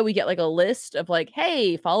the end though, we get like a list of like,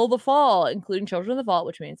 hey, follow the fall, including Children of the Vault,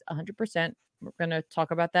 which means 100%. We're gonna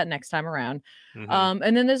talk about that next time around. Mm-hmm.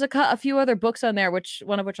 And then there's a few other books on there,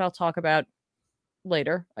 one of which I'll talk about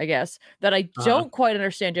later, I guess, that I Uh-huh. don't quite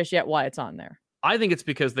understand just yet why it's on there. I think it's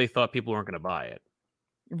because they thought people weren't going to buy it.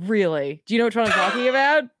 Really? Do you know which one I'm talking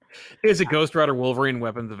about? Is it Ghost Rider Wolverine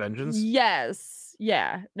Weapons of Vengeance? Yes.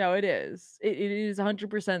 Yeah. No, it is. It is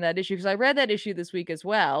 100% that issue because I read that issue this week as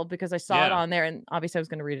well because I saw it Yeah. on there and obviously I was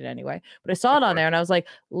going to read it anyway. But I saw Of it on course. there and I was like,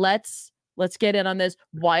 let's get in on this.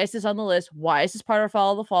 Why is this on the list? Why is this part of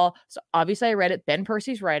Follow the Fall? So obviously I read it. Ben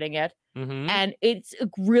Percy's writing it. Mm-hmm. And it's a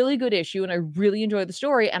really good issue and I really enjoy the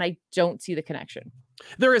story and I don't see the connection.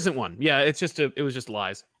 There isn't one. Yeah, it was just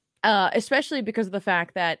lies. Especially because of the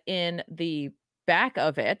fact that in the back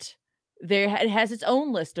of it, it has its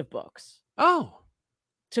own list of books Oh,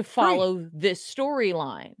 to follow this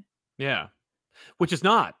storyline. yeah. Which is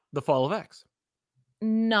not the Fall of X.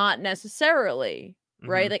 Not necessarily,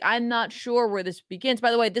 right? Mhm. Like, I'm not sure where this begins. By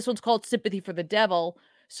the way, this one's called Sympathy for the Devil.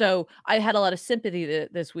 So I had a lot of sympathy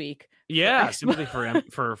this week. Yeah, sympathy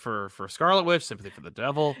for Scarlet Witch, sympathy for the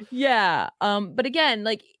devil. Yeah. But again,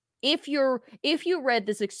 like if you read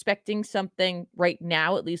this expecting something right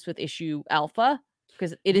now, at least with issue alpha,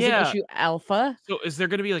 because it is an issue alpha. So is there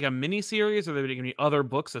going to be like a mini series? Or are there going to be other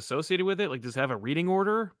books associated with it? Like, does it have a reading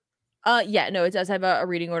order? Yeah, no, it does have a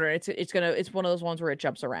reading order. It's one of those ones where it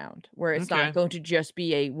jumps around, where it's Okay. not going to just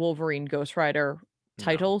be a Wolverine Ghost Rider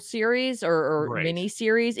title series or Right. mini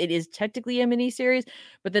series. It is technically a mini series,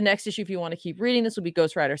 but the next issue, if you want to keep reading, this will be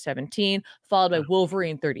Ghost Rider 17, followed by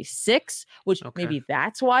Wolverine 36, which maybe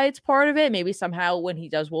that's why it's part of it. Maybe somehow when he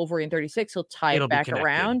does Wolverine 36, he'll tie it back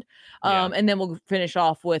around. And then we'll finish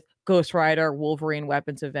off with Ghost Rider, Wolverine,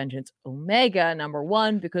 Weapons of Vengeance, Omega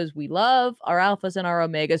 #1, because we love our alphas and our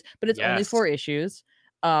omegas, but it's only 4 issues.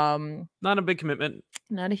 Not a big commitment.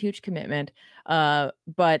 Not a huge commitment.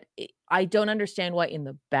 But I don't understand why in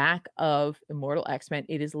the back of Immortal X-Men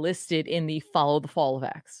it is listed in the Follow the Fall of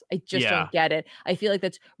X. I just don't get it. I feel like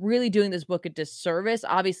that's really doing this book a disservice.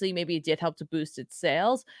 Obviously, maybe it did help to boost its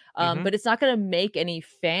sales, but it's not going to make any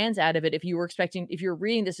fans out of it if you're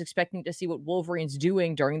reading this expecting to see what Wolverine's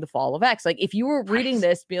doing during the Fall of X. Like if you were reading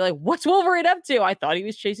this, be like, what's Wolverine up to? I thought he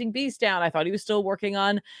was chasing Beast down. I thought he was still working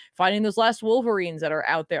on finding those last Wolverines that are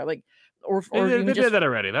out there. Like, or they did that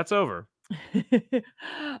already. That's over.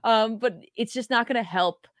 But it's just not going to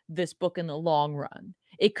help this book in the long run.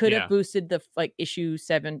 It could have Yeah. boosted the issue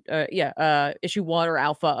 7, issue 1 or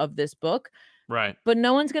alpha of this book. Right. But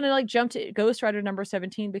no one's going to like jump to Ghost Rider number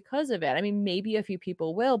 17 because of it. I mean, maybe a few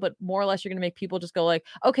people will, but more or less you're going to make people just go like,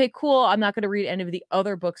 okay, cool. I'm not going to read any of the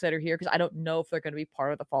other books that are here because I don't know if they're going to be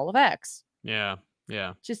part of the Fall of X. Yeah.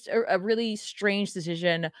 Yeah. Just a really strange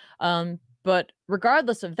decision. But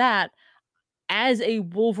regardless of that, as a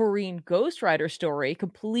Wolverine Ghost Rider story,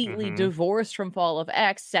 completely divorced from Fall of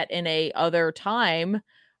X, set in a other time,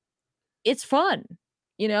 it's fun.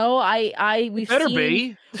 You know, we've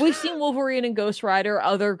seen Wolverine and Ghost Rider,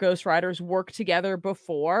 other Ghost Riders work together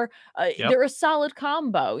before. They're a solid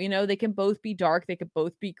combo. You know, they can both be dark, they can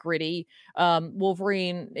both be gritty.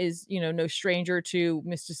 Wolverine is, no stranger to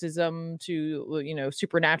mysticism, to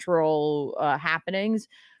supernatural happenings,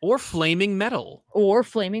 or flaming metal.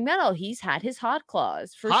 He's had his hot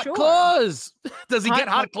claws for hot sure. Claws. Does he get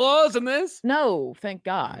hot claws in this? No, thank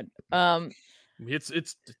God.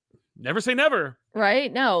 It's never say never.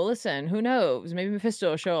 Right? No, listen, who knows? Maybe Mephisto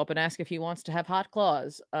will show up and ask if he wants to have hot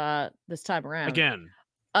claws this time around. Again.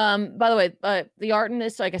 By the way, the art in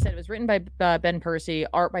this, like I said, it was written by Ben Percy,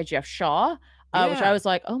 art by Jeff Shaw, which I was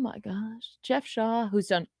like, oh my gosh, Jeff Shaw, who's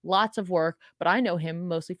done lots of work, but I know him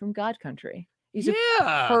mostly from God Country. He's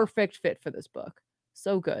a perfect fit for this book.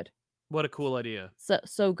 So good. What a cool idea.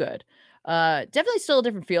 So good. Definitely still a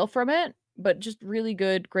different feel from it, but just really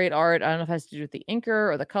good, great art. I don't know if it has to do with the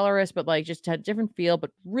inker or the colorist, but like just had a different feel, but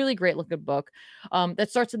really great looking book. That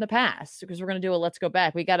starts in the past because we're gonna do a let's go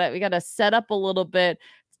back. We gotta set up a little bit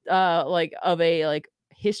like of a like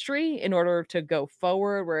history in order to go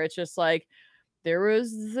forward, where it's just like there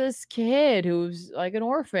was this kid who's like an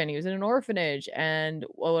orphan. He was in an orphanage, and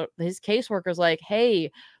his caseworker's like,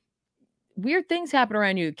 hey, weird things happen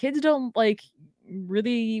around you. Kids don't like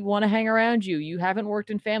really want to hang around you. You haven't worked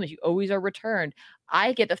in families. You always are returned.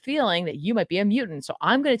 I get the feeling that you might be a mutant. So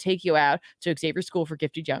I'm going to take you out to Xavier School for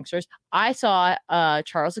Gifted Youngsters. I saw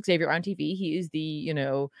Charles Xavier on TV. He is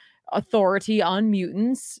the, authority on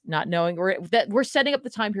mutants, not knowing we're setting up the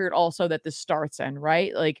time period also that this starts in,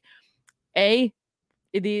 right? Like, A,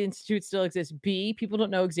 the institute still exists. B, people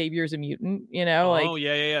don't know Xavier's a mutant, Oh,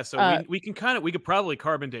 yeah. So we could probably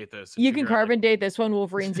carbon date this. You can carbon date this one.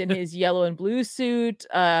 Wolverine's in his yellow and blue suit.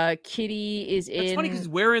 Kitty is in. It's funny because he's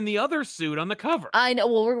wearing the other suit on the cover. I know.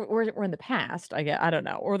 Well, we're in the past. I don't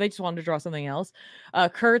know, or they just wanted to draw something else.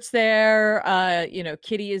 Kurt's there.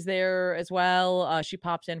 Kitty is there as well. She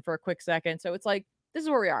pops in for a quick second. So it's like this is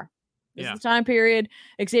where we are. This is the time period.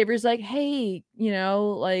 Xavier's like, hey,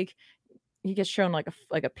 he gets shown like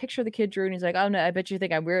a picture the kid drew, and he's like, oh no, I bet you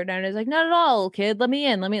think I'm weird. And he's like, not at all, kid. Let me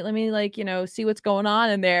in. Let me like, see what's going on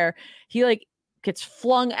in there. He like gets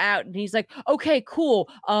flung out, and he's like, okay, cool.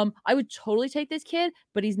 I would totally take this kid,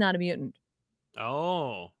 but he's not a mutant.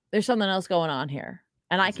 Oh. There's something else going on here.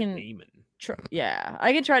 And he's I can demon.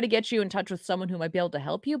 I can try to get you in touch with someone who might be able to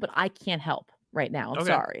help you, but I can't help right now. I'm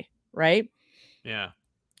sorry. Right? Yeah.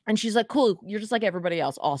 And she's like, cool, you're just like everybody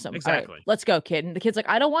else. Awesome. Exactly. Right, let's go, kid. And the kid's like,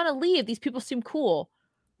 I don't want to leave. These people seem cool.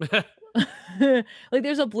 Like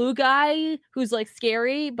there's a blue guy who's like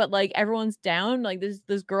scary, but like everyone's down. Like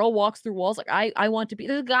this girl walks through walls. Like I want to be.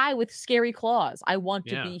 There's a guy with scary claws. I want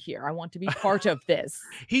to be here. I want to be part of this.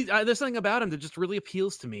 There's something about him that just really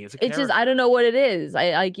appeals to me. It's just I don't know what it is.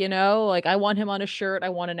 I want him on a shirt. I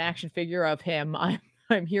want an action figure of him.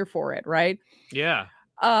 I'm here for it. Right. Yeah.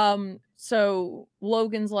 So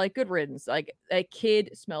Logan's like, good riddance. Like, that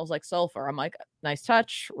kid smells like sulfur. I'm like, nice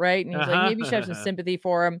touch, right? And he's like, maybe you should have some sympathy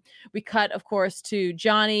for him. We cut, of course, to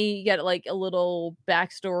Johnny. You get like a little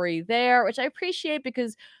backstory there, which I appreciate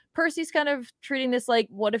because Percy's kind of treating this like,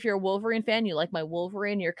 what if you're a Wolverine fan? You like my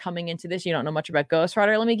Wolverine, you're coming into this, you don't know much about Ghost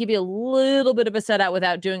Rider. Let me give you a little bit of a set out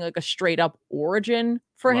without doing like a straight up origin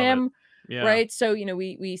for him. Yeah. Right. So,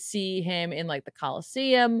 we see him in like the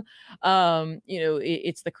Coliseum.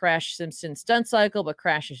 It's the Crash Simpson stunt cycle, but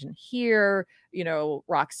Crash isn't here.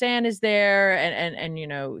 Roxanne is there and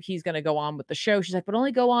he's going to go on with the show. She's like, but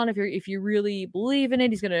only go on if you really believe in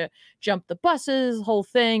it. He's going to jump the buses, whole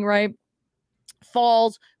thing. Right.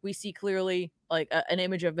 Falls. We see clearly like an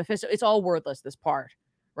image of Mephisto. It's all wordless, this part.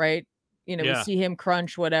 Right. We see him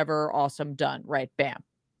crunch, whatever. Awesome. Done. Right. Bam.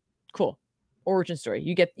 Cool. Origin story.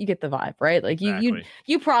 You get the vibe, right? Like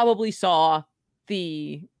you probably saw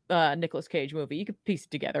the Nicolas Cage movie. You could piece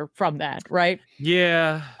it together from that, right?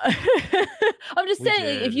 Yeah. I'm just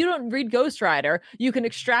saying, like, if you don't read Ghost Rider, you can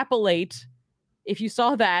extrapolate if you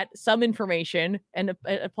saw that some information and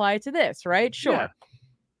apply it to this, right? Sure.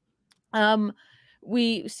 Yeah.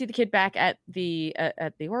 we see the kid back at the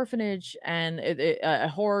orphanage, and a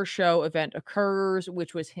horror show event occurs,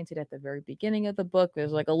 which was hinted at the very beginning of the book.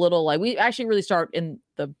 There's like a little, like, we actually really start in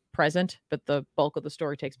the present, but the bulk of the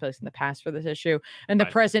story takes place in the past for this issue. And the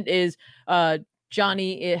Right. present is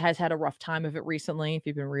Johnny has had a rough time of it recently. If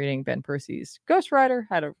you've been reading Ben Percy's Ghost Rider,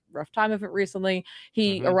 had a rough time of it recently.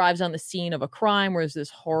 He arrives on the scene of a crime where there's this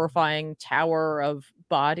horrifying tower of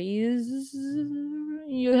bodies.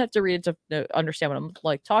 You have to read it to understand what I'm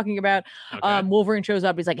like talking about. Okay. Wolverine shows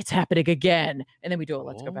up. He's like, it's happening again. And then we do a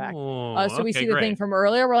let's go back. So we see the thing from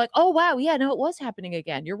earlier. We're like, oh, wow. Yeah, no, it was happening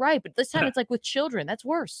again. You're right. But this time it's like with children. That's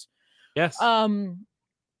worse. Yes.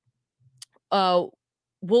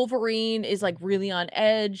 Wolverine is like really on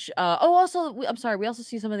edge. I'm sorry. We also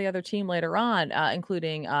see some of the other team later on,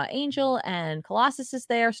 including Angel and Colossus is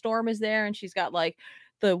there. Storm is there, and she's got like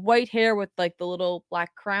the white hair with like the little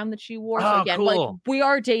black crown that she wore. So again, cool. like we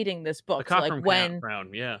are dating this book. The so like when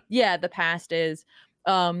crown, the past is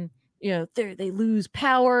they lose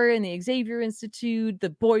power in the Xavier Institute.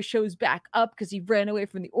 The boy shows back up because he ran away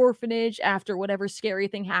from the orphanage after whatever scary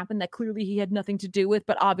thing happened that clearly he had nothing to do with,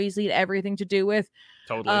 but obviously had everything to do with.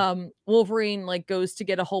 Totally. Wolverine like goes to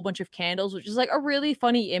get a whole bunch of candles, which is like a really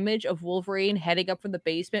funny image of Wolverine heading up from the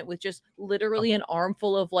basement with just literally an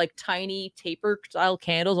armful of like tiny taper style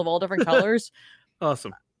candles of all different colors.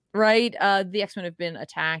 Awesome. Right? The X-Men have been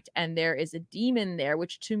attacked, and there is a demon there,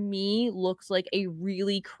 which to me looks like a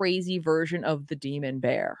really crazy version of the Demon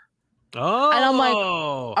Bear. Oh. And I'm like,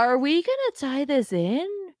 are we gonna tie this in?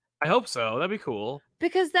 I hope so. That'd be cool.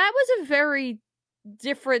 Because that was a very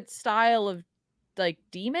different style of like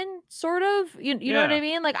demon, sort of. You know what I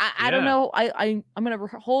mean? Like I don't know. I'm gonna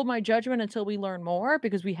hold my judgment until we learn more,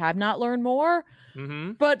 because we have not learned more.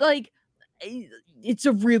 But like, it's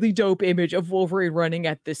a really dope image of Wolverine running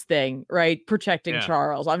at this thing, right? Protecting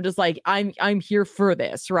Charles. I'm just like, I'm here for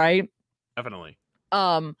this, right? Definitely.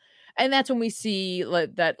 And that's when we see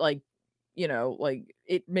that, like, like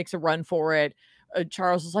it makes a run for it.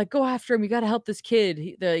 Charles is like, go after him. You got to help this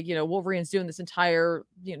kid. Wolverine's doing this entire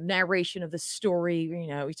narration of the story.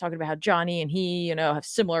 He's talking about how Johnny and he, have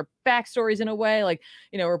similar backstories in a way. Like,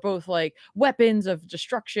 we're both like weapons of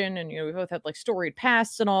destruction, and we both had like storied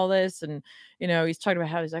pasts and all this. And he's talking about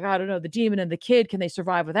how he's like, I don't know, the demon and the kid, can they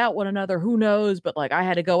survive without one another? Who knows? But like, I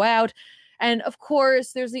had to go out. And of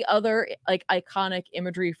course, there's the other like iconic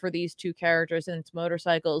imagery for these two characters, and it's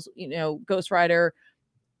motorcycles. Ghost Rider,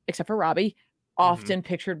 except for Robbie, often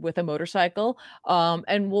pictured with a motorcycle,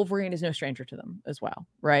 and Wolverine is no stranger to them as well,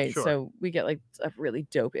 right? Sure. So we get like a really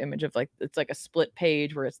dope image of like, it's like a split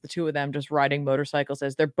page where it's the two of them just riding motorcycles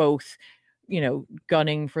as they're both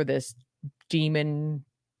gunning for this demon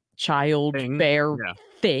child bear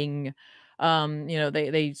thing.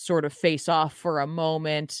 They sort of face off for a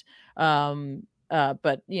moment,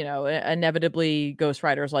 but inevitably Ghost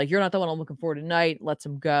Rider's like, you're not the one I'm looking for tonight, lets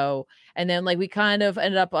him go. And then like we kind of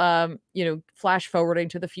ended up flash forwarding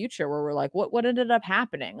to the future, where we're like, what ended up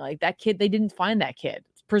happening? Like that kid, they didn't find that kid,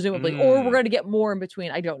 presumably, or we're going to get more in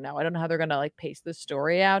between. I don't know how they're going to like pace this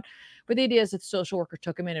story out, but the idea is that the social worker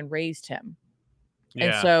took him in and raised him.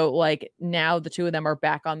 And so like now the two of them are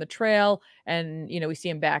back on the trail, and we see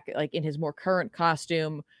him back like in his more current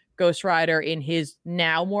costume, Ghost Rider in his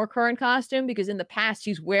now more current costume, because in the past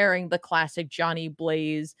he's wearing the classic Johnny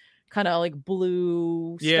Blaze kind of like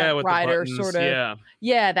blue stunt rider sort of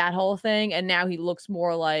that whole thing, and now he looks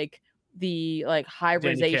more like the like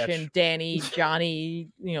hybridization Danny Johnny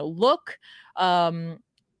look.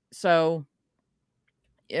 So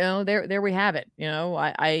there we have it.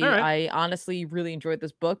 I honestly really enjoyed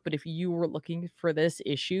this book, but if you were looking for this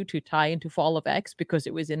issue to tie into Fall of X because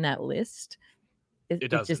it was in that list,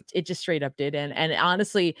 it just straight up did. And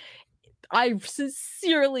honestly, I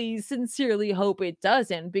sincerely hope it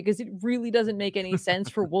doesn't, because it really doesn't make any sense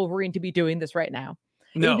for Wolverine to be doing this right now.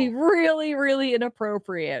 No. It would be really, really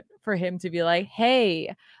inappropriate for him to be like,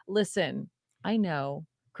 hey, listen, I know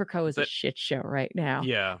Krakoa is a shit show right now.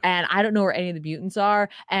 Yeah. And I don't know where any of the mutants are,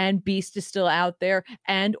 and Beast is still out there,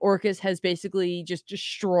 and Orcus has basically just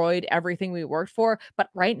destroyed everything we worked for. But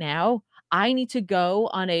right now, I need to go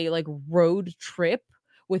on a like road trip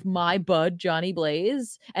with my bud Johnny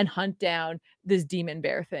Blaze and hunt down this demon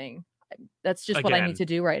bear thing. That's just what I need to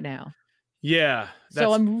do right now. Yeah.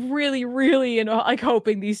 So I'm really, really like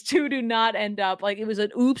hoping these two do not end up like it was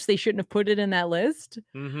an oops. They shouldn't have put it in that list.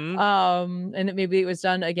 And maybe it was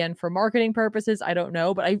done again for marketing purposes. I don't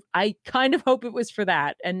know, but I kind of hope it was for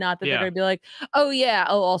that, and not that they're going to be like,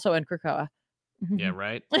 also in Krakoa. Yeah,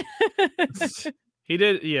 right. He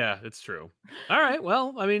did. Yeah, it's true. All right.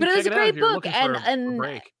 Well, I mean, but it was a great book. And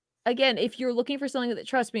again, if you're looking for something that,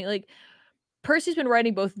 trust me, like Percy's been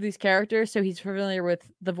writing both of these characters, so he's familiar with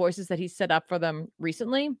the voices that he's set up for them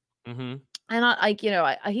recently. Mm-hmm.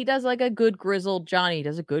 And he does like a good grizzled Johnny, he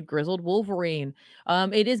does a good grizzled Wolverine.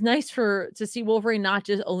 It is nice to see Wolverine not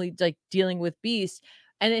just only like dealing with Beast.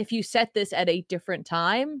 And if you set this at a different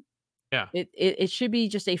time, Yeah. it should be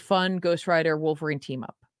just a fun Ghost Rider Wolverine team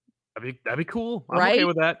up. That'd be cool. I'm okay Right?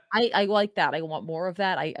 with that. I like that. I want more of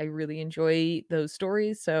that. I really enjoy those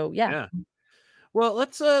stories. So yeah. Yeah. Well,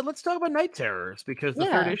 let's talk about Night Terrors because the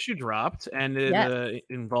third Yeah. issue dropped and it Yes.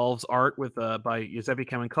 involves art with by Giuseppe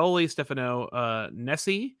Camuncoli, Stefano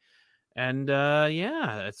Nessi, and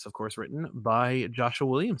yeah, it's of course written by Joshua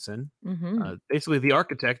Williamson, Mm-hmm. basically the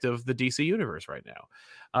architect of the DC universe right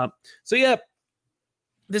now. So yeah,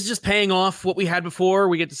 this is just paying off what we had before.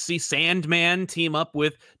 We get to see Sandman team up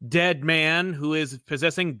with Deadman, who is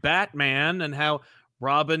possessing Batman, and how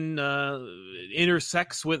Robin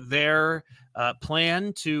intersects with their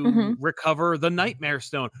plan to Mm-hmm. recover the Nightmare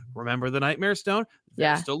Stone. Remember the Nightmare Stone? They're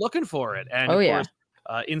Yeah. still looking for it. And Oh of yeah.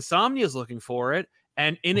 course, Insomnia is looking for it.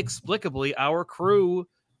 And inexplicably, our crew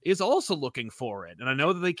is also looking for it. And I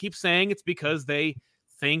know that they keep saying it's because they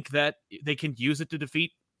think that they can use it to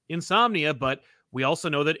defeat Insomnia, but we also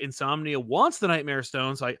know that Insomnia wants the Nightmare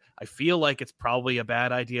Stone, so I feel like it's probably a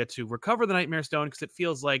bad idea to recover the Nightmare Stone because it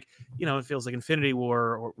feels like, Infinity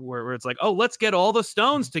War, where it's like, oh, let's get all the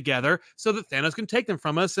stones together so that Thanos can take them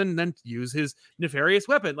from us and then use his nefarious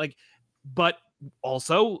weapon. Like, but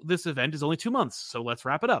also this event is only 2 months, so let's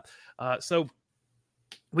wrap it up. So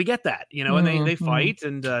we get that, and they Mm-hmm. fight,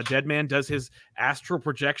 and Deadman does his astral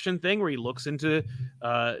projection thing where he looks into.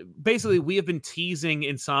 Basically, we have been teasing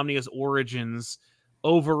Insomnia's origins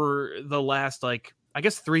over the last, like, I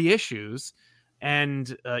guess 3 issues,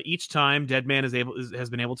 and each time Deadman has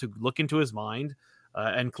been able to look into his mind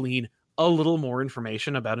and glean a little more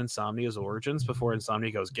information about Insomnia's origins before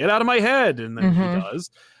Insomnia goes, "Get out of my head," and then he Mm-hmm. does.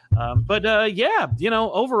 But yeah,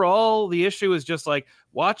 overall the issue is just like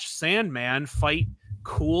watch Sandman fight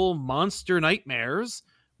cool monster nightmares,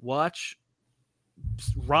 watch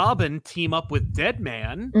Robin team up with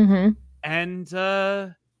Deadman, Mm-hmm. and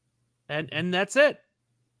that's it.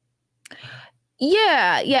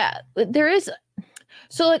 Yeah. There is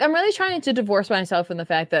so like I'm really trying to divorce myself from the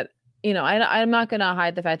fact that, I'm not gonna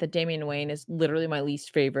hide the fact that Damian Wayne is literally my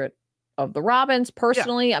least favorite of the Robins. Yeah.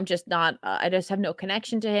 Personally, I'm just not I just have no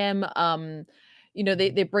connection to him.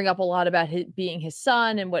 They bring up a lot about being his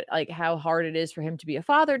son and what like how hard it is for him to be a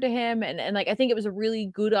father to him. And like I think it was a really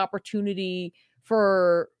good opportunity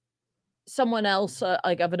for someone else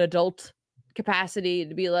like of an adult capacity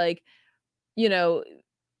to be like, you know,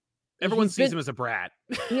 Everyone he's sees been him as a brat.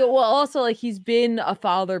 well also like he's been a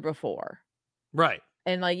father before. Right.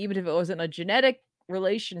 And like even if it wasn't a genetic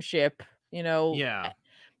relationship, Yeah.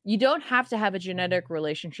 you don't have to have a genetic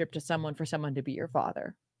relationship to someone for someone to be your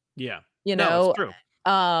father, Yeah. you No, it's know?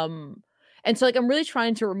 true. Um, and so like I'm really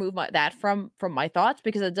trying to remove that from my thoughts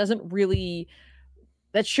because it doesn't really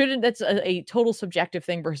that's a total subjective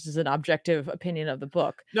thing versus an objective opinion of the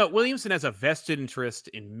book. No, Williamson has a vested interest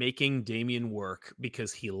in making Damian work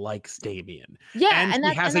because he likes Damian. Yeah, And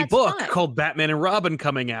he has and a that's book fine. called Batman and Robin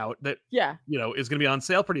coming out that, Yeah. is going to be on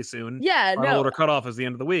sale pretty soon. Yeah, Final no. order cutoff is the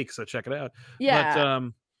end of the week, so check it out. But Yeah.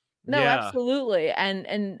 No, yeah. absolutely.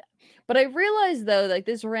 And but I realized though, like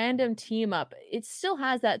this random team up, it still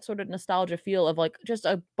has that sort of nostalgia feel of like just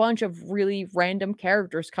a bunch of really random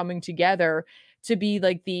characters coming together to be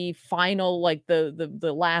like the final, like the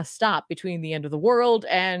last stop between the end of the world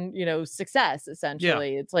and success, Yeah.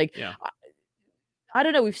 essentially. It's like Yeah. I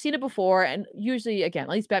don't know, we've seen it before, and usually again, at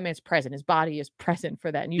least Batman's present, his body is present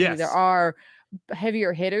for that. And usually there Yes. are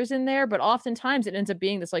heavier hitters in there, but oftentimes it ends up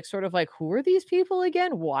being this like sort of like, who are these people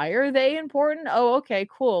again? Why are they important? Oh, okay,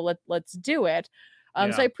 cool. Let's do it. So I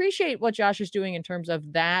Yeah. appreciate what Josh is doing in terms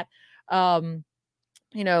of that. Um,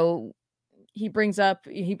 you know, he brings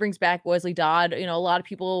back Wesley Dodd. A lot of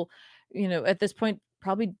people, at this point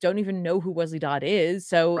probably don't even know who Wesley Dodd is.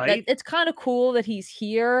 So that Right? it's kind of cool that he's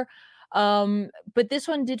here. But this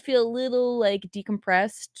one did feel a little like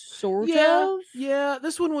decompressed, sort Yeah. of. Yeah.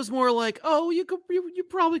 This one was more like, oh, you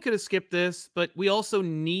probably could have skipped this, but we also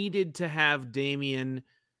needed to have Damian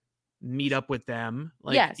meet up with them,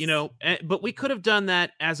 like, Yes. but we could have done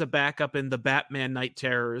that as a backup in the Batman Night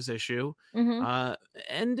Terrors issue. Mhm.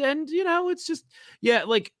 And it's just, yeah,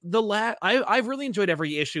 like I've really enjoyed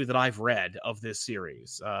every issue that I've read of this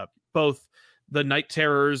series, both the Night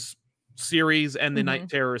Terrors series and the Night Mhm.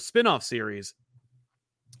 Terrors spin-off series.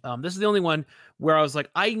 This is the only one where I was like,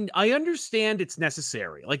 I understand it's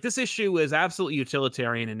necessary. Like this issue is absolutely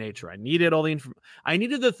utilitarian in nature. I needed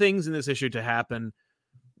the things in this issue to happen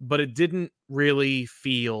but it didn't really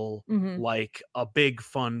feel Mhm. like a big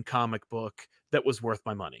fun comic book that was worth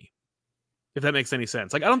my money. If that makes any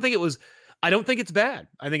sense. Like I don't think it's bad.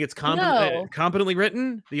 I think it's No. competently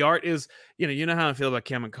written. The art is, you know how I feel about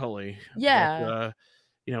Cam and Cully, but Yeah.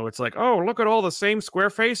 it's like, oh, look at all the same square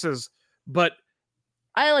faces. But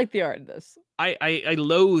I like the art in this. I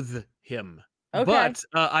loathe him. Okay. But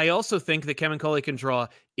I also think that Kevin Cully can draw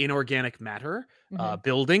inorganic matter, Mhm.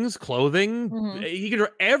 buildings, clothing. Mhm. He can draw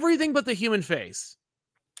everything but the human face,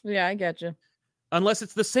 Yeah, I get you. unless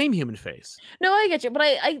it's the same human face. No, I get you, but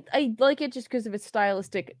I like it just because of its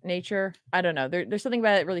stylistic nature. I don't know. There's something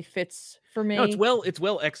about it that really fits for No, me. it's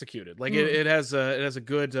well executed. Like Mm. it has a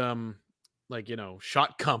good like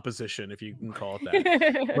shot composition, if you can call it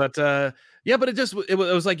that. But yeah, but it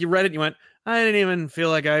was like you read it and you went, I didn't even feel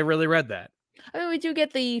like I really read that. I mean, we do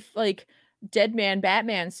get the like dead man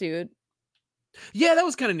Batman suit. Yeah, that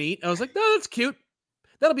was kind of neat. I was like, no, that's cute.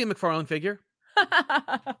 That'll be a McFarlane figure.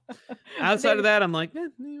 But Outside of they that, I'm like,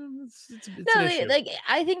 it's an no, issue. like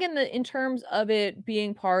I think in terms of it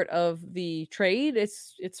being part of the trade,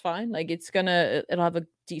 it's fine. Like it'll have a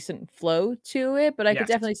decent flow to it, but I could Yes.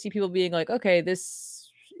 definitely see people being like, okay,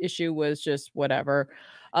 this issue was just whatever.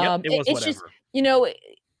 Yep, it was It's just, whatever. you know,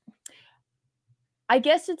 I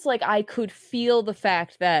guess it's like I could feel the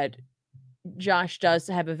fact that Josh does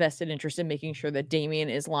have a vested interest in making sure that Damien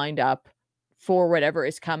is lined up for whatever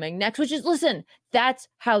is coming next, which is, listen, that's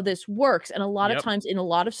how this works. And a lot of Yep. times in a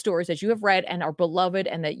lot of stories that you have read and are beloved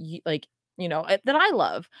and that you like, that I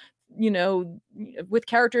love, with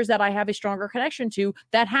characters that I have a stronger connection to,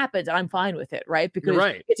 that happens. I'm fine with it, right? You're Because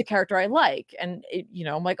right. it's a character I like. And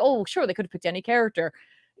I'm like, oh, sure, they could have picked any character.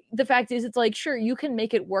 The fact is, it's like, sure, you can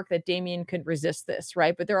make it work that Damien could resist this,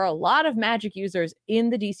 right? But there are a lot of magic users in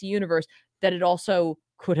the DC universe that it also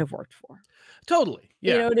could have worked for. Totally.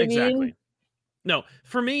 You Yeah, know what I mean? exactly. No,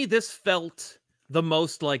 for me, this felt the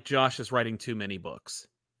most like Josh is writing too many books.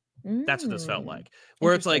 That's what this felt Mm, like.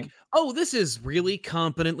 Where it's like, interesting. oh, this is really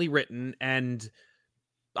competently written, and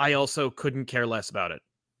I also couldn't care less about it.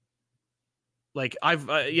 Like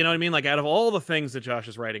you know what I mean? Like out of all the things that Josh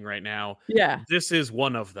is writing right now, Yeah. this is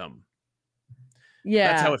one of them.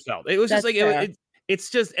 That's how Yeah. it felt. It was just That's like fair. it's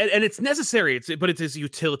just and it's necessary. But it's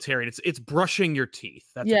utilitarian. It's brushing your teeth.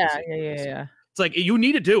 That's what this Yeah, issue yeah, yeah, is. yeah. It's like you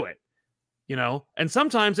need to do it, and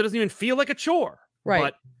sometimes it doesn't even feel like a chore.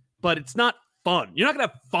 Right. But it's not fun. You're not gonna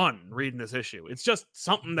have fun reading this issue. It's just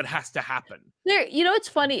something that has to happen. What's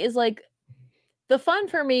funny is like the fun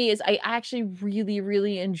for me is I actually really,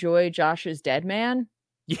 really enjoy Josh's Dead Man.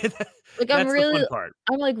 Yeah, Like that's the fun part.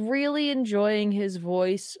 I'm like really enjoying his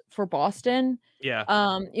voice for Boston. Yeah.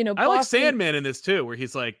 I like Boston. Sandman in this too, where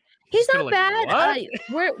he's He's just kind of not like,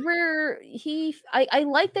 bad. what? I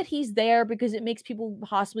like that he's there because it makes people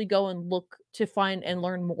possibly go and look to find and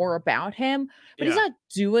learn more about him, but he's Yeah. not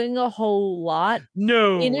doing a whole lot in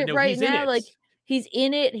No, it no, right he's in now. it. Like he's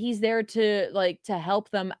in it, he's there to to help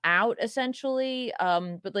them out essentially.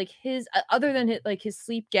 But like his other than his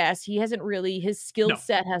sleep gas, his skill No.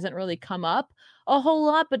 set hasn't really come up a whole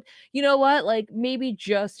lot. But you know what? Like maybe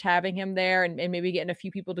just having him there and maybe getting a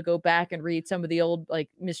few people to go back and read some of the old like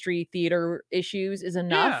mystery theater issues is Yeah.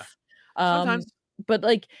 enough. Sometimes. But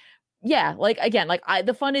like yeah, like again, like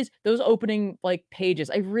the fun is those opening like pages.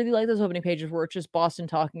 I really like those opening pages where it's just Boston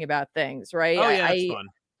talking about things, right? Oh yeah, that's fun.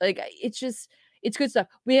 It's just it's good stuff.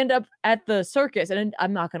 We end up at the circus, and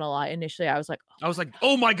I'm not gonna lie. Initially, I was like, I was like,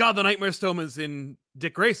 oh my god, the Nightmare Stone is in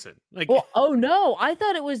Dick Grayson. Like, oh no, I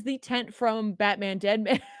thought it was the tent from Batman Dead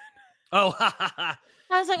Man. oh, I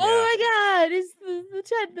was like, yeah, "Oh my god, it's the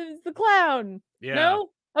tent, it's the clown." yeah. No?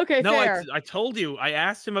 Okay, No, fair. I told you. I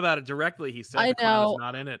asked him about it directly. He said I the clown is know.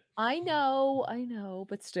 not in it. I know,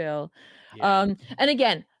 but still. Yeah. And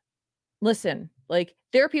again, listen, like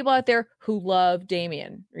there are people out there who love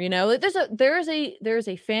Damien. Like, there's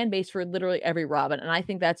a fan base for literally every Robin, and I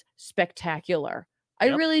think that's spectacular. I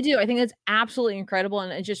Yep. really do. I think that's absolutely incredible,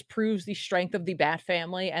 and it just proves the strength of the Bat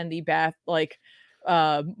family and the Bat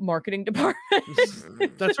marketing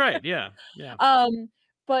department. That's right. Yeah. Yeah.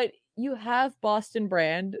 But you have Boston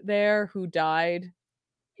Brand there who died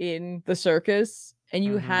in the circus, and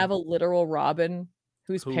you Hmm. have a literal Robin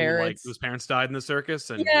whose Whose parents parents died in the circus,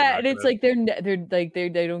 and you're yeah, not and it's gonna. like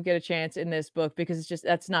they don't get a chance in this book because it's just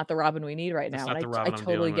that's not the Robin we need right That's now, and not the I Robin I'm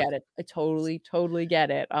totally dealing with. get it. I totally get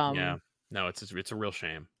it. Yeah. No, it's a real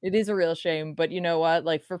shame. It is a real shame, but you know what?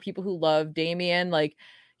 Like for people who love Damien, like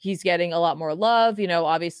he's getting a lot more love.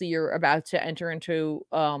 Obviously you're about to enter into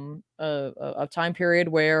a time period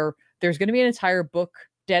where there's going to be an entire book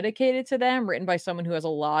dedicated to them, written by someone who has a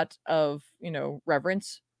lot of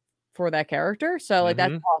reverence for that character. So like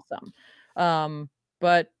that's Hmm. awesome. Um,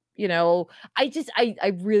 But,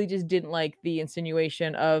 I really just didn't like the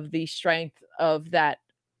insinuation of the strength of that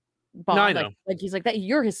No, I bond. know. Like he's like that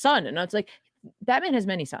you're his son. And it's like Batman has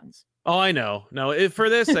many sons. Oh, I know. No, for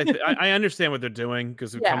this, I understand what they're doing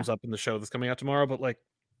because it Yeah. comes up in the show that's coming out tomorrow. But like,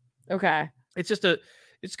 Okay. it's just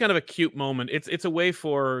it's kind of a cute moment. It's a way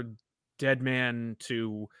for Deadman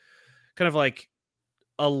to kind of like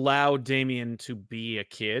allow Damian to be a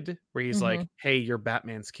kid, where he's Hmm. like, "Hey, you're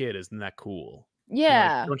Batman's kid. Isn't that cool? Like,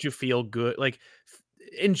 Yeah. don't you feel good? Like,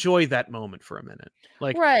 enjoy that moment for a minute.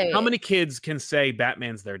 Like, how Right. many kids can say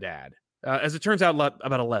Batman's their dad? As it turns out,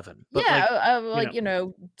 about 11. But Yeah. like, you Like,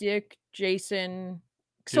 know, Dick, Jason,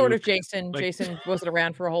 sort of Duke, Jason. like, Jason wasn't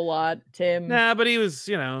around for a whole lot. Tim, nah, but he was,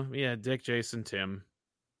 yeah, Dick, Jason, Tim,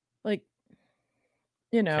 like,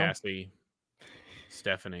 you know, Cassie,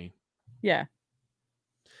 Stephanie. yeah.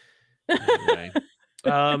 Anyway,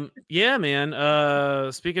 yeah,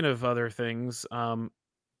 man. Speaking of other things,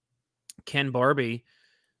 Ken Barbie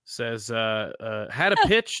says, had a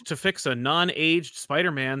pitch to fix a non-aged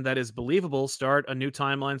Spider-Man that is believable. Start a new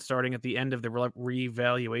timeline starting at the end of the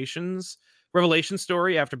revelation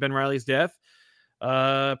story after Ben Reilly's death.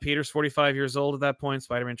 Peter's 45 years old at that point.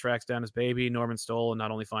 Spider-Man tracks down his baby, Norman Stoll, and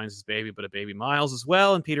not only finds his baby, but a baby Miles as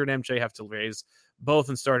well. And Peter and MJ have to raise both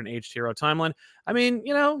and start an aged hero timeline. I mean,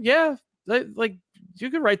 yeah, like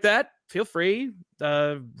you could write that. Feel free.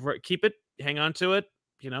 Keep it. Hang on to it.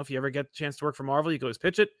 If you ever get the chance to work for Marvel, you can always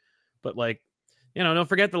pitch it. But like, don't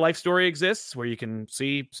forget the life story exists where you can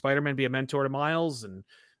see Spider-Man be a mentor to Miles, and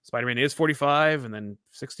Spider-Man is 45 and then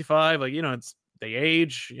 65. Like, it's they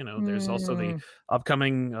age. There's also the Mm.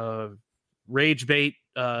 upcoming rage bait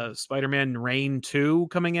Spider-Man Reign 2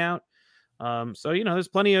 coming out. So there's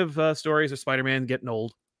plenty of stories of Spider-Man getting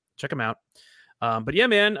old. Check them out. But yeah,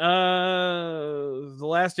 man, the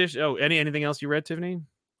last issue. Oh, anything else you read, Tiffany?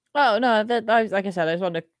 Oh no, like I said, I just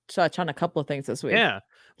wanted to touch on a couple of things this week. Yeah.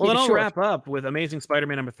 Well, Keep then it I'll short. wrap up with Amazing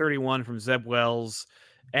Spider-Man number 31 from Zeb Wells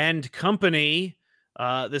and Company.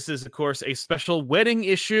 This is, of course, a special wedding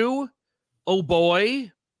issue. Oh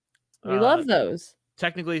boy. We love those.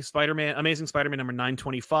 Technically Amazing Spider-Man number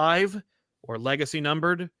 925 or legacy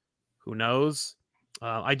numbered. Who knows?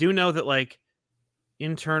 I do know that like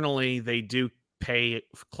internally they do pay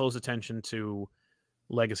close attention to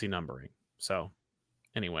legacy numbering. So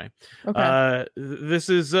anyway, Okay. this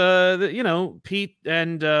is Pete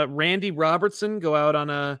and Randy Robertson go out on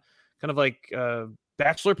a kind of like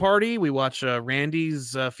bachelor party. We watch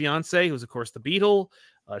Randy's fiance, who's of course the Beetle.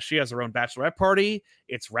 She has her own bachelorette party.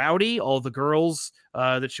 It's rowdy. All the girls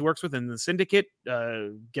that she works with in the syndicate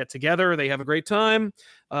get together. They have a great time.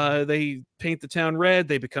 They paint the town red.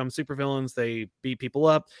 They become supervillains. They beat people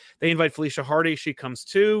up. They invite Felicia Hardy. She comes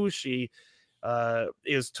too. She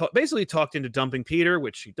is basically talked into dumping Peter,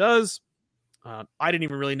 which she does. I didn't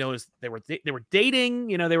even really notice they were dating.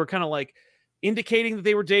 They were kind of like indicating that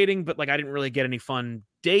they were dating, but like I didn't really get any fun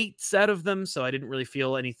dates out of them, so I didn't really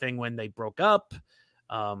feel anything when they broke up.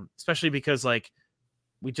 Especially because like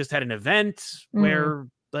we just had an event where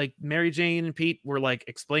like Mary Jane and Pete were like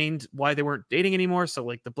explained why they weren't dating anymore. So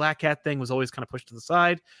like the Black Cat thing was always kind of pushed to the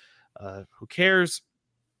side. Who cares?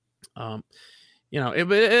 The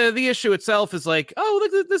issue itself is like, oh,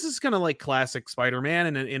 look, this is kind of like classic Spider-Man,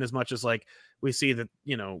 and in as much as like we see that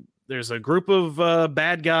there's a group of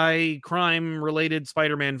bad guy crime related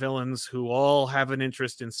Spider-Man villains who all have an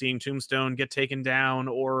interest in seeing Tombstone get taken down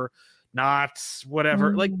or not,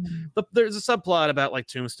 whatever. Like there's a subplot about like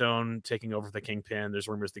Tombstone taking over the Kingpin. There's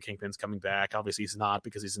rumors the Kingpin's coming back. Obviously he's not,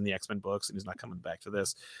 because he's in the X-Men books and he's not coming back to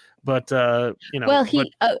this. But Well,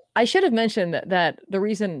 I should have mentioned that the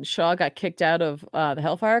reason Shaw got kicked out of the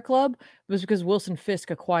Hellfire Club was because Wilson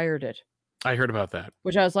Fisk acquired it. I heard about that,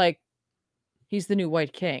 which I was like, he's the new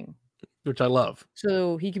White King, which I love.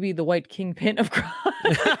 So he could be the White Kingpin of crime.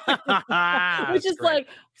 Which is great. Like,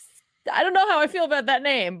 I don't know how I feel about that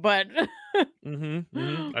name, but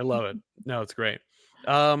I love it. No, it's great.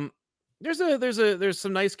 There's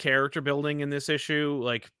some nice character building in this issue.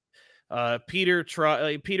 Like Peter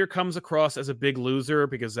comes across as a big loser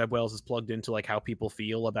because Zeb Wells is plugged into like how people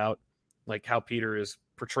feel about like how Peter is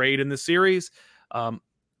portrayed in the series.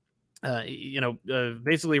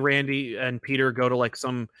 Basically Randy and Peter go to like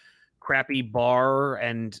some crappy bar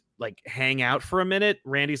and like hang out for a minute.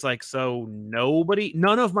 Randy's like, so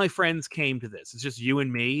none of my friends came to this. It's just you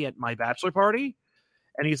and me at my bachelor party.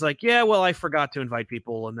 And he's like, yeah, well, I forgot to invite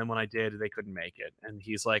people. And then when I did, they couldn't make it. And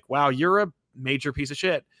he's like, wow, you're a major piece of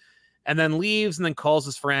shit. And then leaves and then calls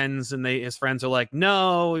his friends. And his friends are like,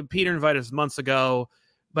 no, Peter invited us months ago,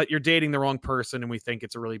 but you're dating the wrong person. And we think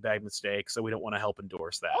it's a really bad mistake. So we don't want to help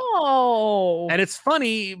endorse that. Oh. And it's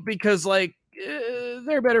funny because like,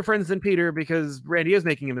 they're better friends than Peter because Randy is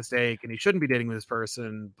making a mistake and he shouldn't be dating this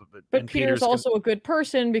person. But And Peter's also a good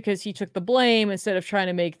person because he took the blame instead of trying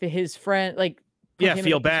to make his friend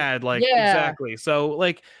feel bad, like exactly. So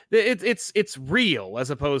like it's real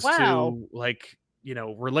as opposed to like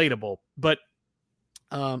relatable. But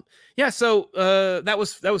yeah, so that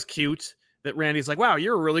was cute that Randy's like, wow,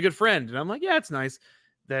 you're a really good friend, and I'm like, yeah, it's nice.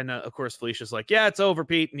 Then of course Felicia's like, yeah, it's over,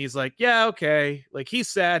 Pete, and he's like, yeah, okay. Like he's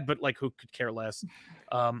sad, but like who could care less?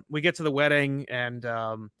 We get to the wedding, and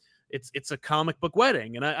it's a comic book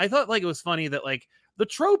wedding, and I thought like it was funny that like the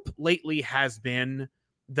trope lately has been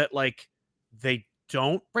that like they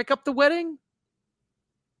don't break up the wedding.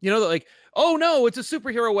 That like, oh no, it's a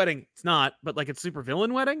superhero wedding. It's not, but like it's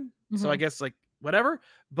supervillain wedding. Mm-hmm. So I guess like whatever.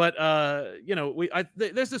 But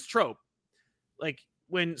there's this trope, like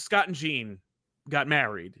when Scott and Jean got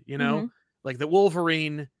married, mm-hmm. like the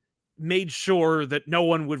Wolverine made sure that no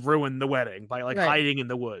one would ruin the wedding by like hiding in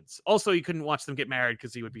the woods. Also, you couldn't watch them get married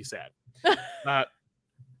because he would be sad. But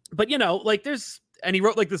like and he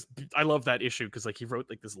wrote like this. I love that issue because like he wrote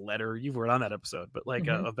like this letter. You were on that episode, but like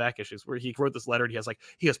of back issues where he wrote this letter. And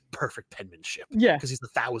he has perfect penmanship. Yeah, because he's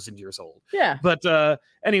 1,000 years old. Yeah. But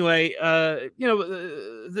anyway,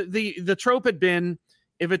 the trope had been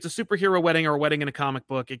if it's a superhero wedding or a wedding in a comic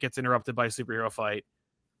book, it gets interrupted by a superhero fight.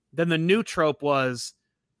 Then the new trope was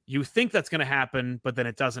you think that's going to happen, but then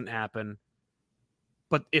it doesn't happen.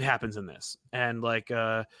 But it happens in this. And like,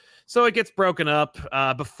 so it gets broken up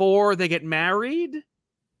before they get married.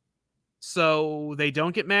 So they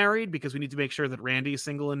don't get married because we need to make sure that Randy is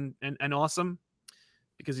single and awesome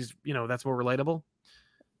because he's, that's more relatable.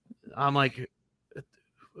 I'm like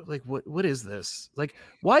what is this? Like,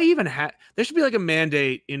 why even there should be like a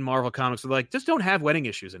mandate in Marvel Comics where like, just don't have wedding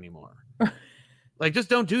issues anymore. Like, just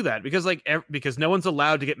don't do that because like, because no one's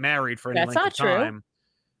allowed to get married for any length of time. True.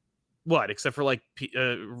 What, except for like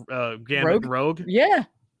Gambit Rogue? Yeah.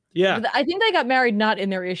 I think they got married not in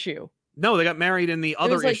their issue. No, they got married in the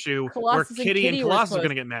other issue where Kitty and Colossus are going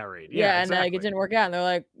to get married. Yeah, exactly. And like it didn't work out, and they're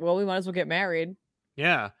like, "Well, we might as well get married."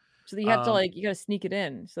 Yeah. So you have to you got to sneak it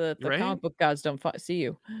in so that the comic book gods don't see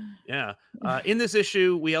you. Yeah. In this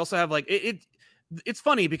issue, we also have like it's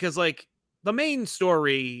funny because like the main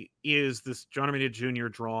story is this John Romita Jr.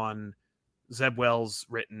 drawn, Zeb Wells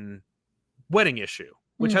written wedding issue,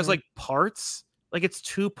 which has like parts. Like it's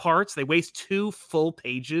 2 parts. They waste 2 full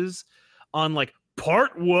pages on like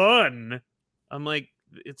part 1. I'm like,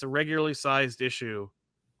 it's a regularly sized issue.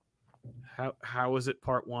 How is it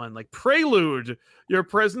part 1? Like, prelude, your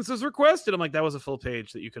presence is requested. I'm like, that was a full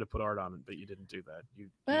page that you could have put art on it, but you didn't do that. You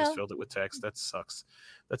just filled it with text. That sucks.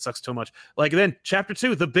 That sucks too much. Like then chapter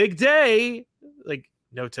 2, the big day. Like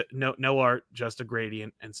no art, just a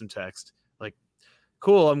gradient and some text. Like,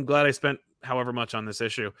 cool. I'm glad I spent however much on this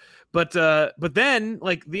issue, but then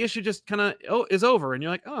like the issue just kind of is over, and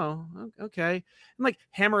you're like, oh, okay. And like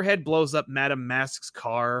Hammerhead blows up Madame Mask's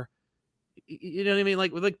car. You know what I mean?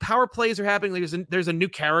 Like power plays are happening. Like there's a new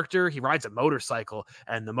character. He rides a motorcycle,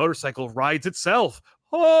 and the motorcycle rides itself.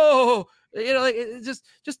 Oh, like it just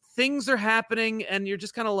things are happening, and you're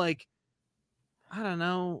just kind of like, I don't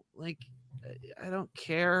know, like I don't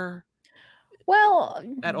care. Well,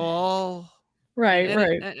 at all. Right.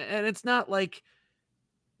 And it's not like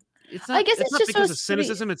it's not. I guess it's not just because of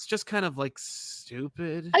cynicism. It's just kind of like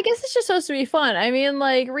stupid. I guess it's just supposed to be fun. I mean,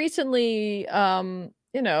 like recently,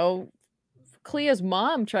 Clea's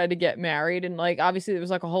mom tried to get married, and like obviously there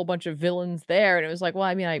was like a whole bunch of villains there, and it was like, well,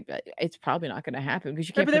 I mean, it's probably not going to happen because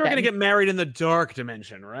you can't. But they were going to get married in the dark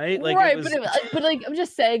dimension, right? Like, right, but like I'm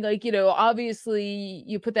just saying, like obviously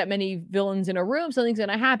you put that many villains in a room, something's going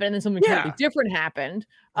to happen, and then something totally different happened.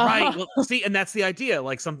 Right. Well, see, and that's the idea,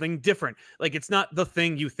 like something different. Like it's not the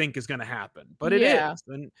thing you think is going to happen, but it is,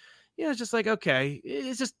 and it's just like okay,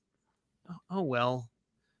 it's just oh well.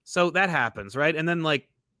 So that happens, right? And then like.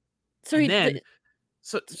 So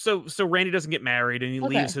Randy doesn't get married, and he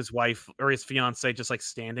leaves his wife or his fiance just like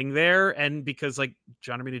standing there, and because like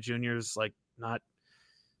John Romita Jr. is like not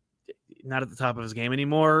at the top of his game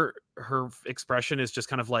anymore, her expression is just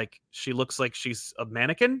kind of like she looks like she's a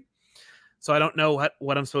mannequin. So I don't know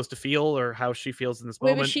what I'm supposed to feel or how she feels in this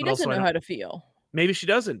moment. Maybe she doesn't know how to feel. Maybe she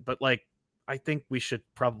doesn't, but like I think we should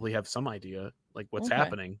probably have some idea like what's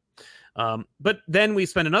happening. But then we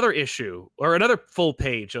spend another issue or another full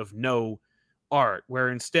page of no art, where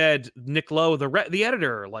instead Nick Lowe, the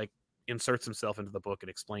editor, like inserts himself into the book and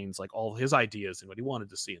explains like all his ideas and what he wanted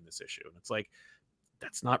to see in this issue. And it's like,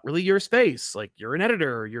 that's not really your space. Like you're an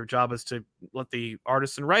editor. Your job is to let the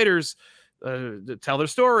artists and writers tell their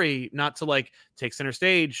story, not to like take center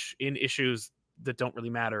stage in issues that don't really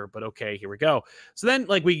matter, but okay, here we go. So then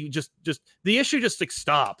like we just the issue just like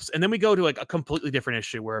stops, and then we go to like a completely different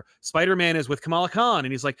issue where Spider-Man is with Kamala Khan,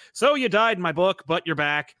 and he's like, so you died in my book, but you're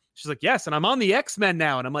back. She's like, yes, and I'm on the X-Men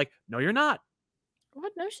now. And I'm like, no, you're not.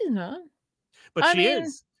 What? No, she's not. But I she mean,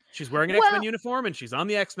 is. She's wearing an well, X-Men uniform, and she's on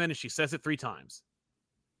the X-Men, and she says it 3 times.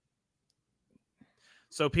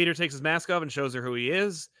 So Peter takes his mask off and shows her who he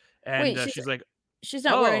is, and wait, she's like, she's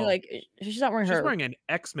not wearing oh, she's not wearing she's her. wearing an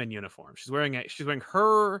X-Men uniform. She's wearing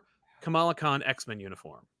her Kamala Khan X-Men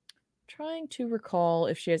uniform. Trying to recall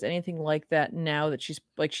if she has anything like that now that she's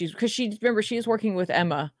because remember she is working with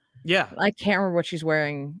Emma. Yeah, I can't remember what she's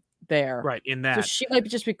wearing there. Right, in that. So she might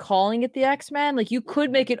just be calling it the X-Men. Like, you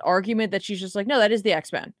could make an argument that she's just like, no, that is the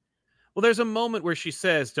X-Men. Well, there's a moment where she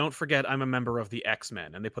says, don't forget I'm a member of the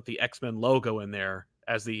X-Men, and they put the X-Men logo in there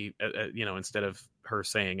as the instead of her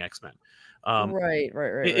saying X-Men. Right.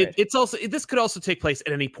 It's also, this could also take place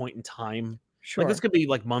at any point in time. Sure. Like, this could be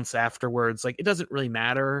like months afterwards. Like, it doesn't really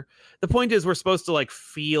matter. The point is, we're supposed to like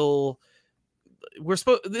feel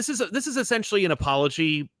this is essentially an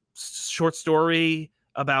apology short story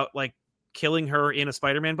about like killing her in a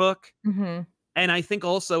Spider-Man book. Mm-hmm. And I think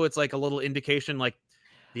also it's like a little indication like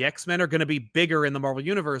the X-Men are going to be bigger in the Marvel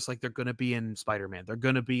universe. Like, they're going to be in Spider-Man. They're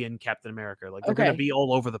going to be in Captain America. Like, they're going to be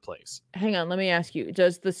all over the place. Hang on. Let me ask you,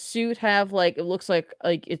 does the suit have like, it looks like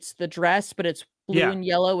it's the dress, but it's blue and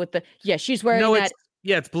yellow with the, she's wearing that.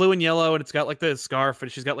 It's blue and yellow, and it's got like the scarf,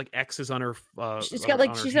 and she's got like X's on her. She's got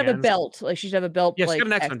like, she's got a belt. Like, she's have a belt. Yeah, she's got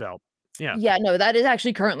an X-Men belt. Yeah, no, that is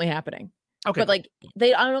actually currently happening. Okay. But like,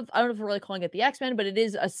 I don't know if we're really calling it the X-Men, but it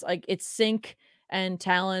is like it's Sync and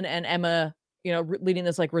Talon and Emma, leading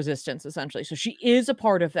this like resistance essentially. So she is a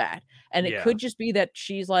part of that. And it could just be that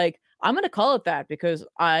she's like, I'm going to call it that because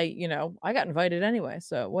I got invited anyway.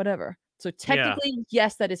 So whatever. So technically,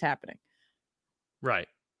 yes, that is happening. Right.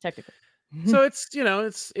 Technically. So it's,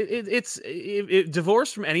 it's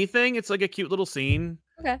divorced from anything. It's like a cute little scene.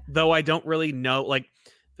 Okay. Though I don't really know, like,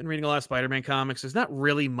 been reading a lot of Spider-Man comics. There's not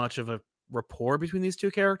really much of a rapport between these two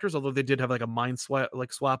characters, although they did have like a mind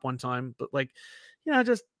swap one time. But like,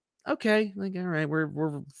 just okay, like, all right,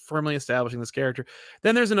 we're firmly establishing this character.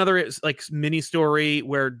 Then there's another like mini story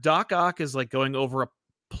where Doc Ock is like going over a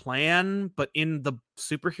plan, but in the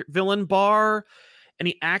super villain bar, and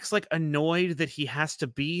he acts like annoyed that he has to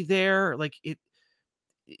be there. Like it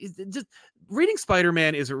just reading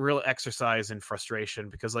Spider-Man is a real exercise in frustration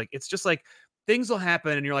because like it's just like things will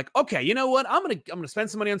happen and you're like, okay, you know what? I'm gonna spend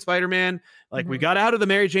some money on Spider-Man. Like we got out of the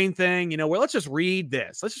Mary Jane thing, where let's just read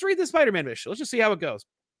this. Let's just read the Spider-Man issue. Let's just see how it goes.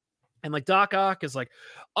 And like Doc Ock is like,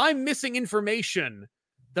 I'm missing information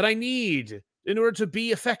that I need in order to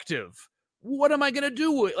be effective. What am I gonna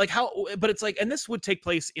do? Like how? But it's like, and this would take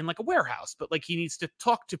place in like a warehouse, but like he needs to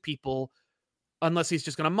talk to people unless he's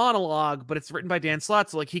just gonna monologue. But it's written by Dan Slott,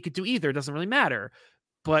 so like he could do either. It doesn't really matter.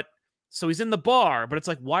 But so he's in the bar, but it's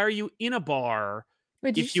like, why are you in a bar?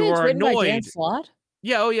 Wait, did you say it's written by Dan Slott?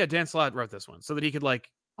 Yeah, Dan Slott wrote this one so that he could like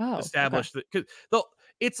establish that. Because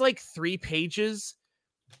it's like 3 pages,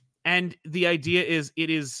 and the idea is it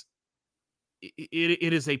is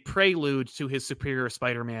a prelude to his Superior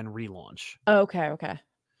Spider-Man relaunch. Okay.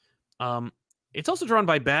 It's also drawn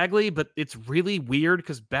by Bagley, but it's really weird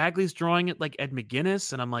because Bagley's drawing it like Ed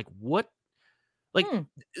McGuinness, and I'm like, what? Like,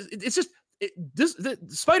 it's just the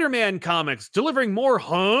Spider-Man comics delivering more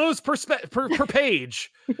per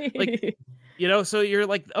page. Like, so you're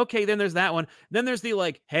like, okay, then there's that one. Then there's the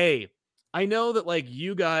like, hey, I know that like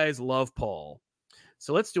you guys love Paul,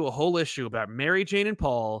 so let's do a whole issue about Mary Jane and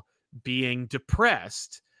Paul being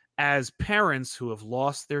depressed as parents who have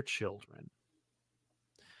lost their children.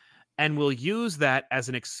 And we'll use that as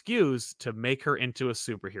an excuse to make her into a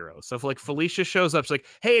superhero. So if like Felicia shows up, she's like,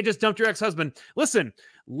 hey, I just dumped your ex-husband. Listen,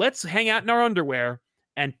 let's hang out in our underwear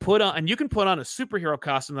and you can put on a superhero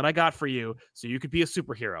costume that I got for you so you could be a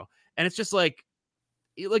superhero. And it's just like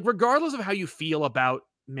regardless of how you feel about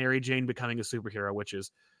Mary Jane becoming a superhero, which is,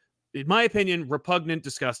 in my opinion, repugnant,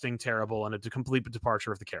 disgusting, terrible, and a complete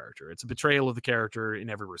departure of the character. It's a betrayal of the character in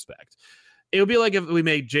every respect. It would be like if we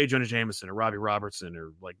made J. Jonah Jameson or Robbie Robertson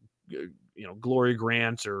or like, Gloria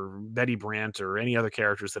Grant or Betty Brant or any other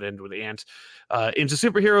characters that end with Ant into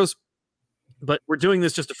superheroes. But we're doing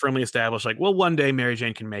this just to firmly establish, like, well, one day Mary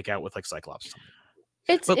Jane can make out with like Cyclops or something.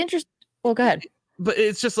 It's interesting. Well, go ahead. But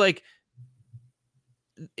it's just like,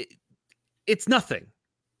 it's nothing.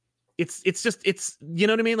 It's just, you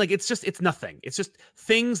know what I mean? Like, it's nothing. It's just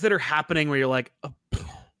things that are happening where you're like,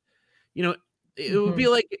 it would be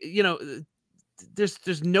like,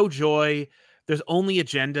 there's no joy. There's only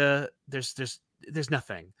agenda. There's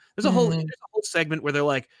nothing. There's a whole segment where they're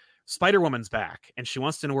like, Spider-Woman's back and she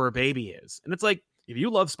wants to know where her baby is. And it's like, if you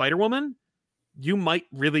love Spider-Woman, you might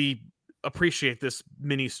really appreciate this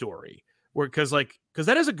mini story. Where because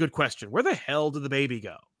that is a good question. Where the hell did the baby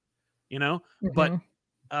go? You know? But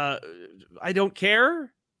I don't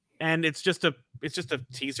care. And it's just a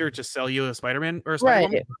teaser to sell you a Spider-Man or a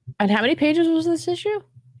Spider-Woman. Right. And how many pages was this issue?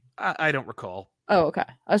 I don't recall. Oh, okay.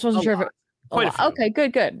 I just wasn't sure if it quite a few. Okay,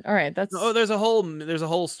 good. All right. That's there's a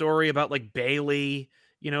whole story about like Bailey.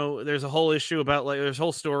 You know, there's a whole issue about like there's a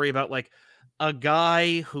whole story about like a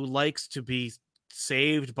guy who likes to be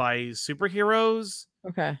saved by superheroes.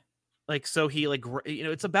 Okay. Like, so he like, you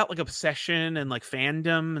know, it's about like obsession and like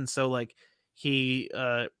fandom. And so like he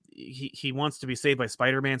wants to be saved by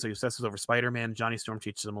Spider-Man. So he obsesses over Spider-Man. Johnny Storm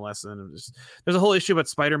teaches him a lesson. And there's a whole issue about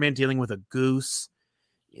Spider-Man dealing with a goose.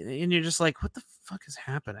 And you're just like, what the fuck is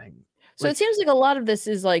happening? So it seems like a lot of this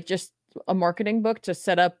is like just a marketing book to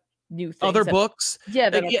set up new things. Other books. Yeah,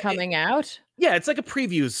 that are coming out. Yeah, it's like a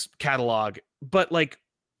previews catalog, but like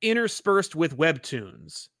interspersed with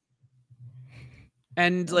webtoons.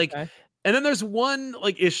 And like, and then there's one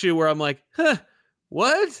like issue where I'm like, huh,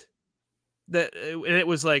 what? And it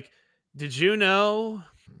was like, did you know?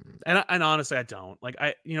 And honestly, I don't like.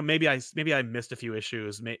 Maybe I missed a few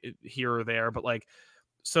issues here or there, but like,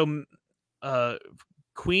 so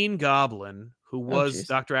Queen Goblin, who was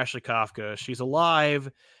Dr. Ashley Kafka, she's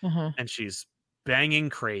alive and she's banging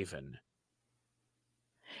Kraven.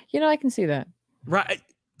 You know, I can see that. Right.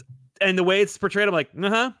 And the way it's portrayed, I'm like,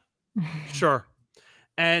 sure.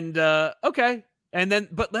 And okay. And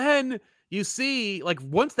then you see, like,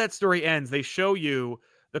 once that story ends, they show you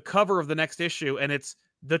the cover of the next issue, and it's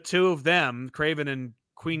the two of them, Kraven and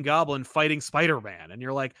Queen Goblin, fighting Spider-Man. And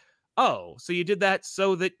you're like, oh, so you did that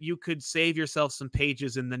so that you could save yourself some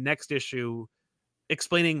pages in the next issue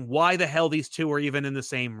explaining why the hell these two are even in the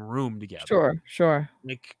same room together. Sure.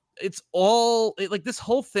 Like, it's all like this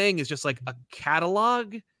whole thing is just like a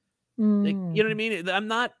catalog. Like, you know what I mean? I'm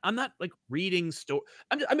not like reading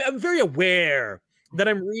I'm very aware that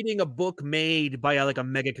I'm reading a book made by a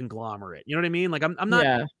mega conglomerate. You know what I mean? Like I'm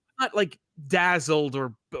not like dazzled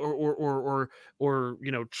or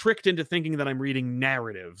tricked into thinking that I'm reading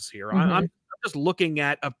narratives here. I'm just looking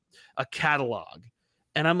at a catalog,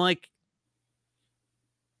 and I'm like,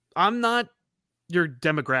 I'm not your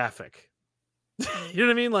demographic. You know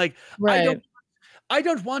what I mean? Like, right. I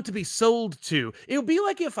don't want to be sold to. It would be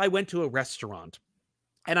like if I went to a restaurant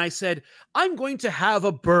and I said, I'm going to have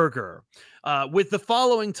a burger with the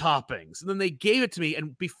following toppings. And then they gave it to me.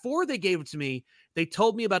 And before they gave it to me, they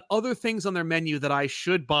told me about other things on their menu that I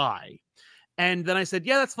should buy. And then I said,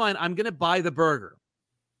 yeah, that's fine. I'm going to buy the burger.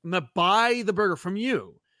 I'm going to buy the burger from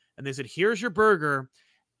you. And they said, here's your burger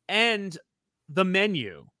and the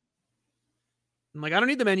menu. I'm like, I don't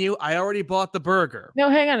need the menu. I already bought the burger. No,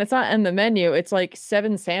 hang on. It's not in the menu. It's like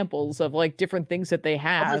 7 samples of like different things that they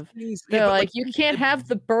have. They're like, you can't have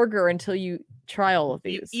the burger until you try all of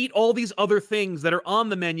these. You eat all these other things that are on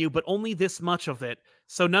the menu, but only this much of it.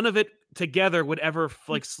 So none of it together would ever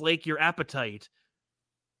like slake your appetite.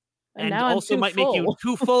 And also might make you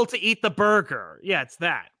too full to eat the burger. Yeah, it's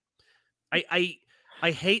that. I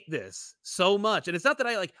hate this so much. And it's not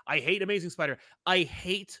that I hate Amazing Spider. I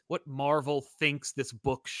hate what Marvel thinks this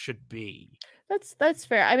book should be. That's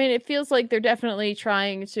fair. I mean, it feels like they're definitely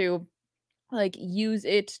trying to like use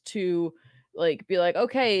it to like be like,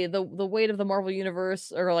 okay, the weight of the Marvel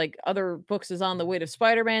universe or like other books is on the weight of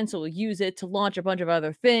Spider-Man, so we'll use it to launch a bunch of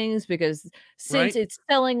other things because since it's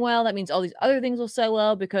selling well, that means all these other things will sell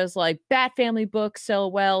well because like Bat Family books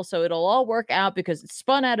sell well, so it'll all work out because it's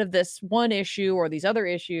spun out of this one issue or these other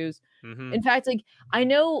issues. In fact, like I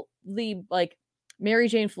know the like Mary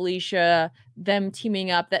Jane Felicia, them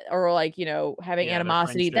teaming up that or like, having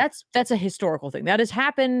animosity. That's a historical thing. That has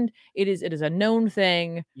happened. It is a known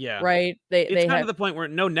thing. Yeah. Right. It's kind of the point where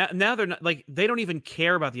now they're not like they don't even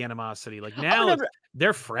care about the animosity. Like now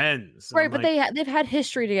they're friends. Right, but they've had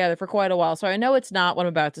history together for quite a while. So I know it's not what I'm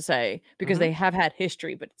about to say because they have had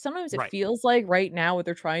history, but sometimes it feels like right now what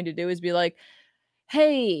they're trying to do is be like,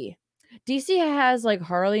 hey, DC has like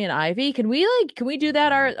Harley and Ivy. Can we do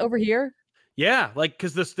that art over here? Yeah, like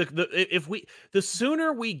because the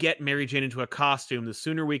sooner we get Mary Jane into a costume, the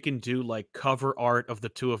sooner we can do like cover art of the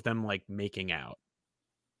two of them like making out.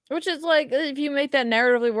 Which is like if you make that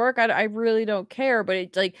narratively work, I really don't care. But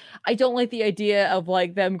it's like I don't like the idea of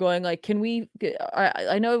like them going like, can we?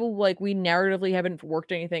 I know like we narratively haven't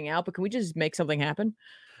worked anything out, but can we just make something happen?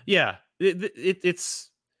 Yeah,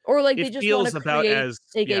 it's or like it they just feels want to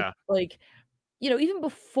create like even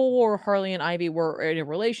before Harley and Ivy were in a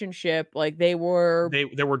relationship, like they were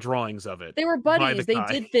There were drawings of it they were by the buddies. They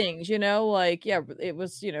guy. did things, like yeah, it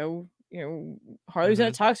was, Harley's in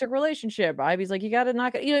a Mhm. toxic relationship. Ivy's like, you gotta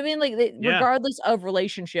knock it. You know what I mean? Like Yeah. regardless of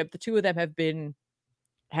relationship, the two of them have been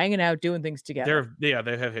hanging out, doing things together. They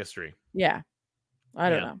have history. Yeah. I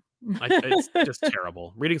don't Yeah. know. It's just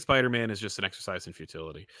terrible. Reading Spider-Man is just an exercise in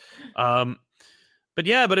futility. Um, but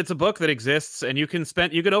it's a book that exists, and you can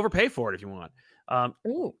overpay for it if you want. Um,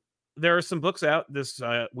 Ooh. there are some books out this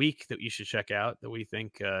week that you should check out that we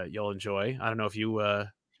think you'll enjoy. I don't know if you.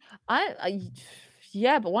 I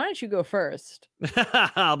yeah, but why don't you go first?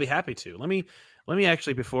 I'll be happy to. Let me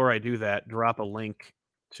actually, before I do that, drop a link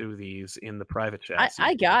to these in the private chat so you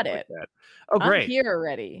I can got click it. that. Oh, I'm great. here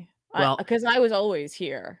already. Well, Because I was always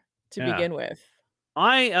here to yeah. begin with.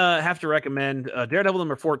 I have to recommend Daredevil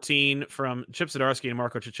number 14 from Chip Zdarsky and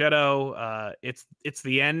Marco Cicchetto. It's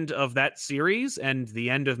the end of that series and the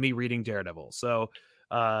end of me reading Daredevil. So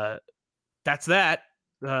that's that.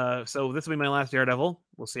 So this will be my last Daredevil.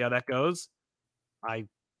 We'll see how that goes. I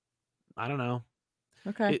don't know.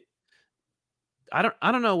 Okay. It I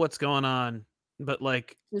don't know what's going on, but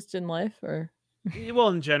like, Just in life or well,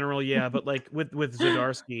 in general, yeah, but like with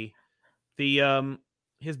Zdarsky, the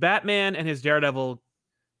his Batman and his Daredevil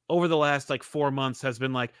over the last like 4 months has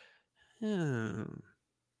been like, hmm.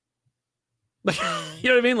 Like, you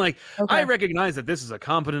know what I mean? Like, I Okay. recognize that this is a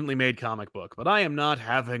competently made comic book, but I am not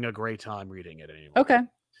having a great time reading it anymore. Okay.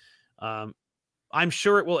 Um, I'm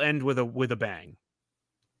sure it will end with a bang.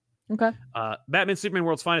 Okay. Batman Superman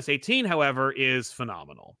World's Finest 18, however, is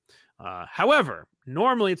phenomenal. However,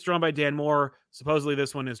 normally it's drawn by Dan Moore. Supposedly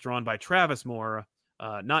this one is drawn by Travis Moore.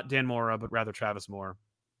 Not Dan Mora, but rather Travis Moore.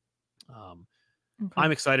 Okay.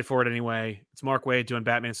 I'm excited for it anyway. It's Mark Waid doing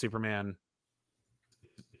Batman Superman.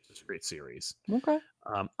 It's just a great series. Okay.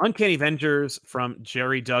 Uncanny Avengers from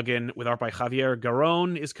Jerry Duggan with art by Javier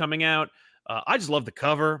Garron is coming out. I just love the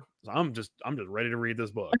cover. I'm just ready to read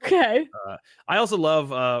this book. Okay. I also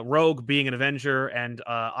love Rogue being an Avenger, and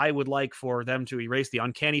I would like for them to erase the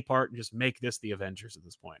uncanny part and just make this the Avengers at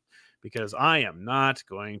this point, because I am not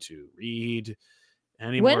going to read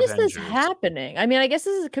any When more is this Avengers. happening? I mean, I guess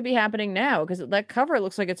could be happening now because that cover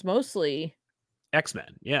looks like it's mostly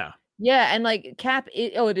X-Men, yeah. yeah, and like Cap.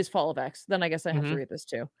 It is Fall of X. Then I guess I have to Mhm. read this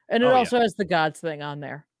too, and it Oh, yeah. also has the gods thing on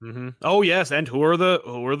there. Oh, yes, and who are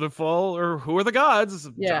the fall, or who are the gods?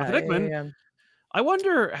 Jonathan Yeah, yeah, Hickman. yeah. I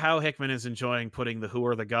wonder how Hickman is enjoying putting the Who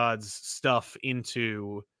Are the Gods stuff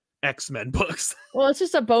into X-Men books. Well, it's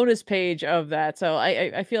just a bonus page of that, so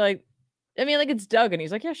I feel like, I mean, like it's Duggan.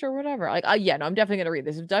 He's like, yeah, sure, whatever. Like, yeah, no, I'm definitely gonna read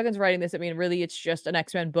this. If Duggan's writing this, I mean, really, it's just an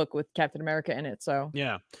X-Men book with Captain America in it. So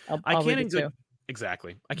Yeah. I I'll read can't it in good too.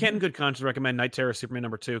 Exactly. I can't in good conscience recommend Night Terror Superman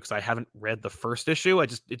number 2 because I haven't read the first issue. I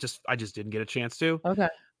just didn't get a chance to. Okay.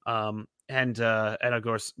 And of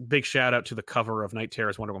course, big shout out to the cover of Night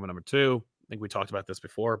Terror's Wonder Woman number 2. I think we talked about this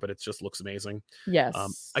before, but it just looks amazing.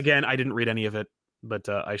 Yes. Again, I didn't read any of it, but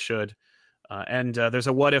I should. And there's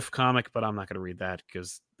a What If comic, but I'm not going to read that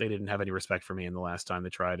because they didn't have any respect for me in the last time they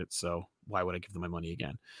tried it. So why would I give them my money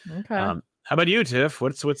again? Okay. How about you, Tiff?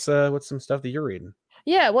 What's some stuff that you're reading?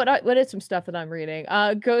 Yeah, what is some stuff that I'm reading?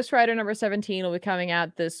 Ghost Rider number 17 will be coming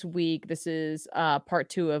out this week. This is part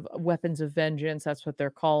 2 of Weapons of Vengeance. That's what they're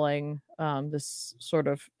calling this sort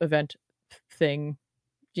of event thing.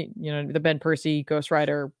 The Ben Percy Ghost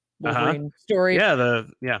Rider Wolverine story.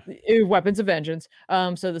 Yeah. Weapons of Vengeance.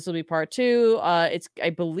 So this will be part 2. I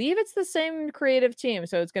believe it's the same creative team,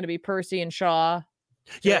 so it's going to be Percy and Shaw.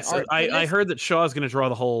 Yes, I heard that Shaw's going to draw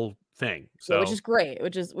the whole thing. So Yeah, which is great,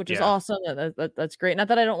 which is yeah. awesome. That's great. Not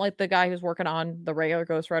that I don't like the guy who's working on the regular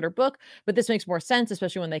Ghost Rider book, but this makes more sense,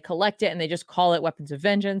 especially when they collect it and they just call it Weapons of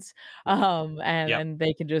Vengeance. And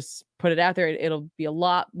they can just put it out there. It'll be a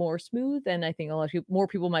lot more smooth, and I think a lot of more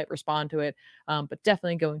people might respond to it. But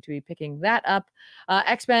definitely going to be picking that up.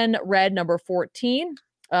 X-Men Red number 14,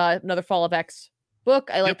 another Fall of X book.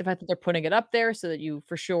 I like the fact that they're putting it up there so that you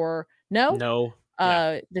for sure know. No.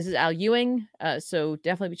 This is Al Ewing, so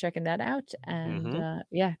definitely be checking that out. And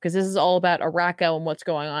yeah, because this is all about Arakko and what's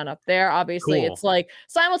going on up there. Obviously, Cool. it's like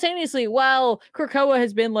simultaneously while Krakoa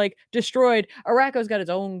has been like destroyed, Arakko's got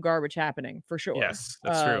its own garbage happening for sure. Yes,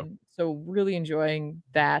 that's true. So really enjoying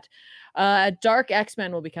that. Dark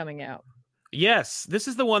X-Men will be coming out. Yes, this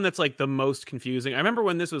is the one that's like the most confusing. I remember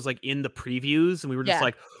when this was like in the previews and we were just Yeah.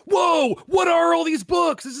 like, whoa, what are all these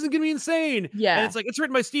books? This isn't gonna be insane. Yeah. And it's like, it's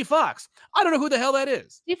written by Steve Fox. I don't know who the hell that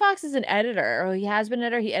is. Steve Fox is an editor, or he has been an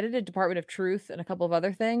editor. He edited Department of Truth and a couple of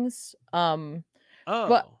other things. But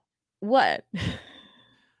Oh. what?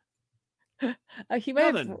 He might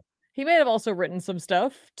have, Nothing. He may have also written some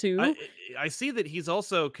stuff I too. I see that he's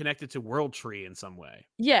also connected to World Tree in some way.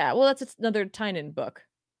 Yeah, well, that's another Tynan book.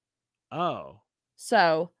 Oh,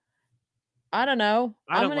 So I don't know.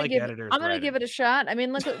 I don't like editors I'm gonna give writing. it a shot. I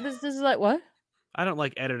mean, look, this is like what? I don't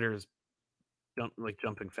like editors don't like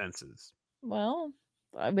jumping fences. Well,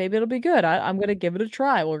 maybe it'll be good. I'm gonna give it a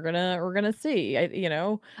try. We're gonna see. I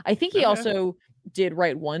think he Okay. also did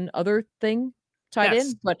write one other thing tied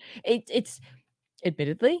Yes. in, but it's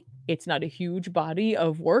admittedly it's not a huge body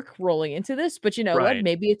of work rolling into this. But you know what? Right.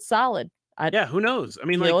 Maybe it's solid. I Yeah, who knows? I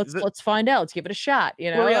mean, like, let's find out. Let's give it a shot. the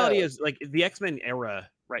reality is, like, the X-Men era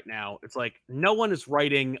right now, it's like no one is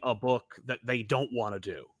writing a book that they don't wanna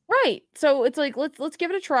do. Right. So it's like let's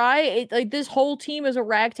give it a try. Like this whole team is a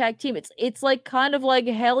ragtag team. It's like kind of like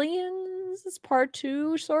Hellions is part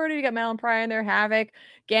two, sort of. You got Mal and Pryor in there, Havoc,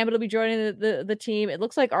 Gambit will be joining the team. It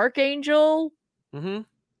looks like Archangel. Mhm.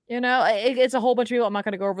 It's a whole bunch of people. I'm not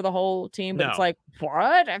gonna go over the whole team, but it's No. like,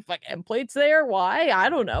 what? If like Emplate's there, why? I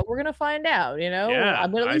don't know. We're gonna find out, Yeah,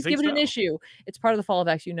 I'm gonna at I least think give it an so. issue. It's part of the Fall of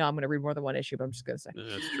X. I'm gonna read more than one issue, but I'm just gonna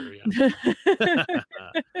That's true, say.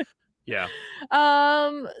 yeah. Yeah.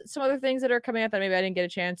 Some other things that are coming out that maybe I didn't get a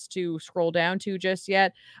chance to scroll down to just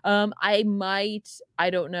yet. I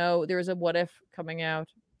don't know. There's a What If coming out.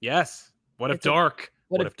 Yes. What if It's a dark?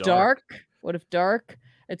 What What If if dark? Dark? What If Dark?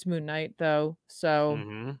 It's Moon Knight though, so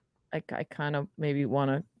Mhm. I kind of maybe want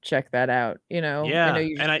to check that out. I know Yeah,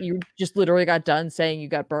 and you just literally got done saying you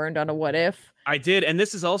got burned on a What If. I did, and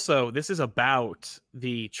this is about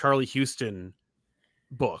the Charlie Houston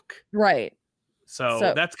book. Right. So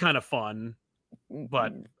So that's kind of fun,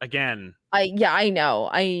 but mm, again, I know.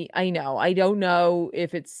 I know. I don't know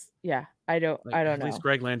if it's yeah. like, I don't at least know.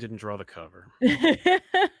 Greg Land didn't draw the cover.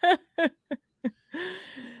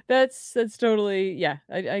 That's totally yeah,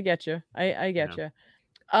 I get you. I get Yeah.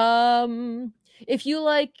 you. If you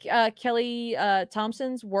like Kelly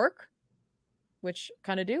Thompson's work, which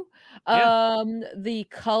kind of do. Yeah. The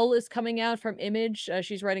Cull is coming out from Image.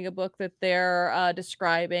 She's writing a book that they're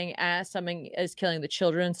describing as something as killing the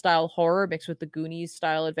children style horror mixed with the Goonies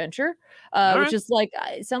style adventure, which Alright. is like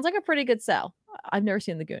it sounds like a pretty good sell. I've never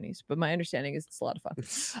seen the Goonies, but my understanding is it's a lot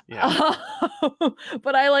of Yeah. fun.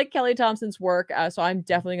 But I like Kelly Thompson's work, so I'm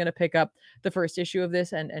definitely going to pick up the first issue of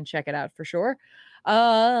this and check it out for sure.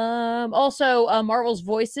 Also, Marvel's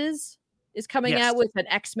Voices is coming Yes. out with an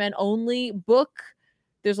X-Men only book.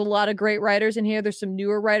 There's a lot of great writers in here. There's some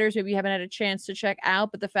newer writers maybe you haven't had a chance to check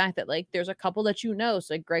out, but the fact that like there's a couple that so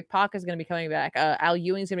like Greg Pak is going to be coming back. Al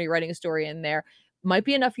Ewing's going to be writing a story in there. Might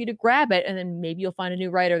be enough for you to grab it, and then maybe you'll find a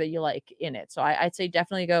new writer that you like in it. So I'd say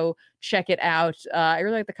definitely go check it out. I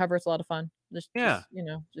really like the cover; it's a lot of fun. Yeah.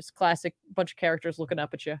 Just classic bunch of characters looking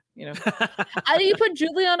up at you. You put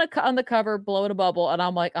Julie on the cover, blowing a bubble, and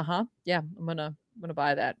I'm like, yeah, I'm gonna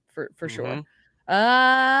buy that for sure. Mhm.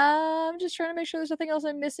 I'm just trying to make sure there's nothing else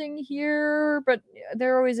I'm missing here, but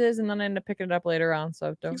there always is, and then I end up picking it up later on.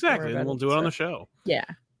 So don't worry Exactly, and about we'll it. do it on So the show. yeah,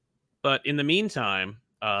 But in the meantime,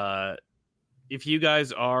 if you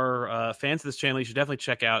guys are fans of this channel, you should definitely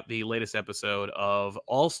check out the latest episode of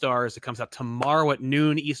All Stars. It comes out tomorrow at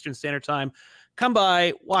noon Eastern Standard Time. Come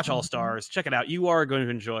by, watch All Stars, check it out. You are going to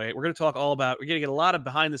enjoy it. We're going to we're going to get a lot of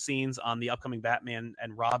behind the scenes on the upcoming Batman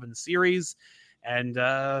and Robin series. And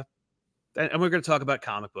we're going to talk about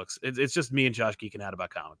comic books. It's just me and Josh geeking out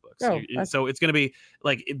about comic books. So it's going to be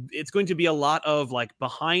like it's going to be a lot of like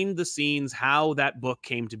behind the scenes, how that book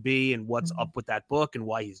came to be and what's up with that book and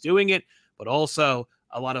why he's doing it, but also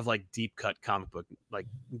a lot of like deep cut comic book like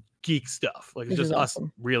geek stuff. Like it's just us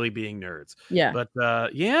really being nerds. Yeah. But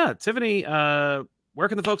yeah, Tiffany, where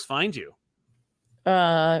can the folks find you?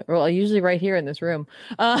 Well, usually right here in this room.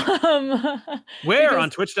 Where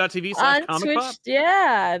on twitch.tv/comic pop?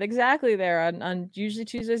 Yeah, exactly there. On usually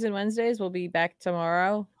Tuesdays and Wednesdays, we'll be back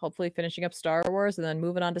tomorrow, hopefully finishing up Star Wars and then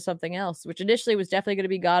moving on to something else, which initially was definitely going to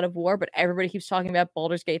be God of War, but everybody keeps talking about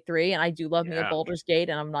Baldur's Gate 3, and I do love me a Baldur's Gate,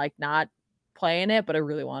 and I'm like not playing it, but I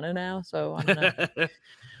really want to now, so I don't know.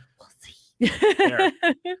 We'll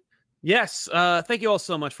see. Yes, thank you all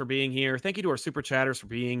so much for being here. Thank you to our super chatters for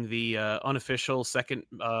being the unofficial second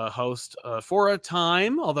host for a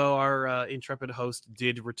time, although our intrepid host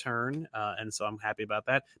did return, and so I'm happy about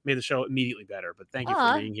that. Made the show immediately better, but thank you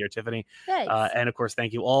for being here, Tiffany. And of course,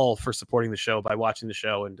 thank you all for supporting the show by watching the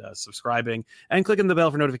show and subscribing and clicking the bell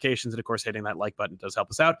for notifications, and of course, hitting that like button does help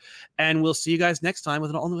us out. And we'll see you guys next time with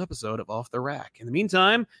an all-new episode of Off the Rack. In the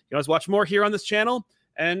meantime, you can always watch more here on this channel,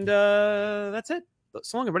 and that's it.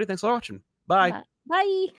 So long, everybody. Thanks for watching. Bye. Bye.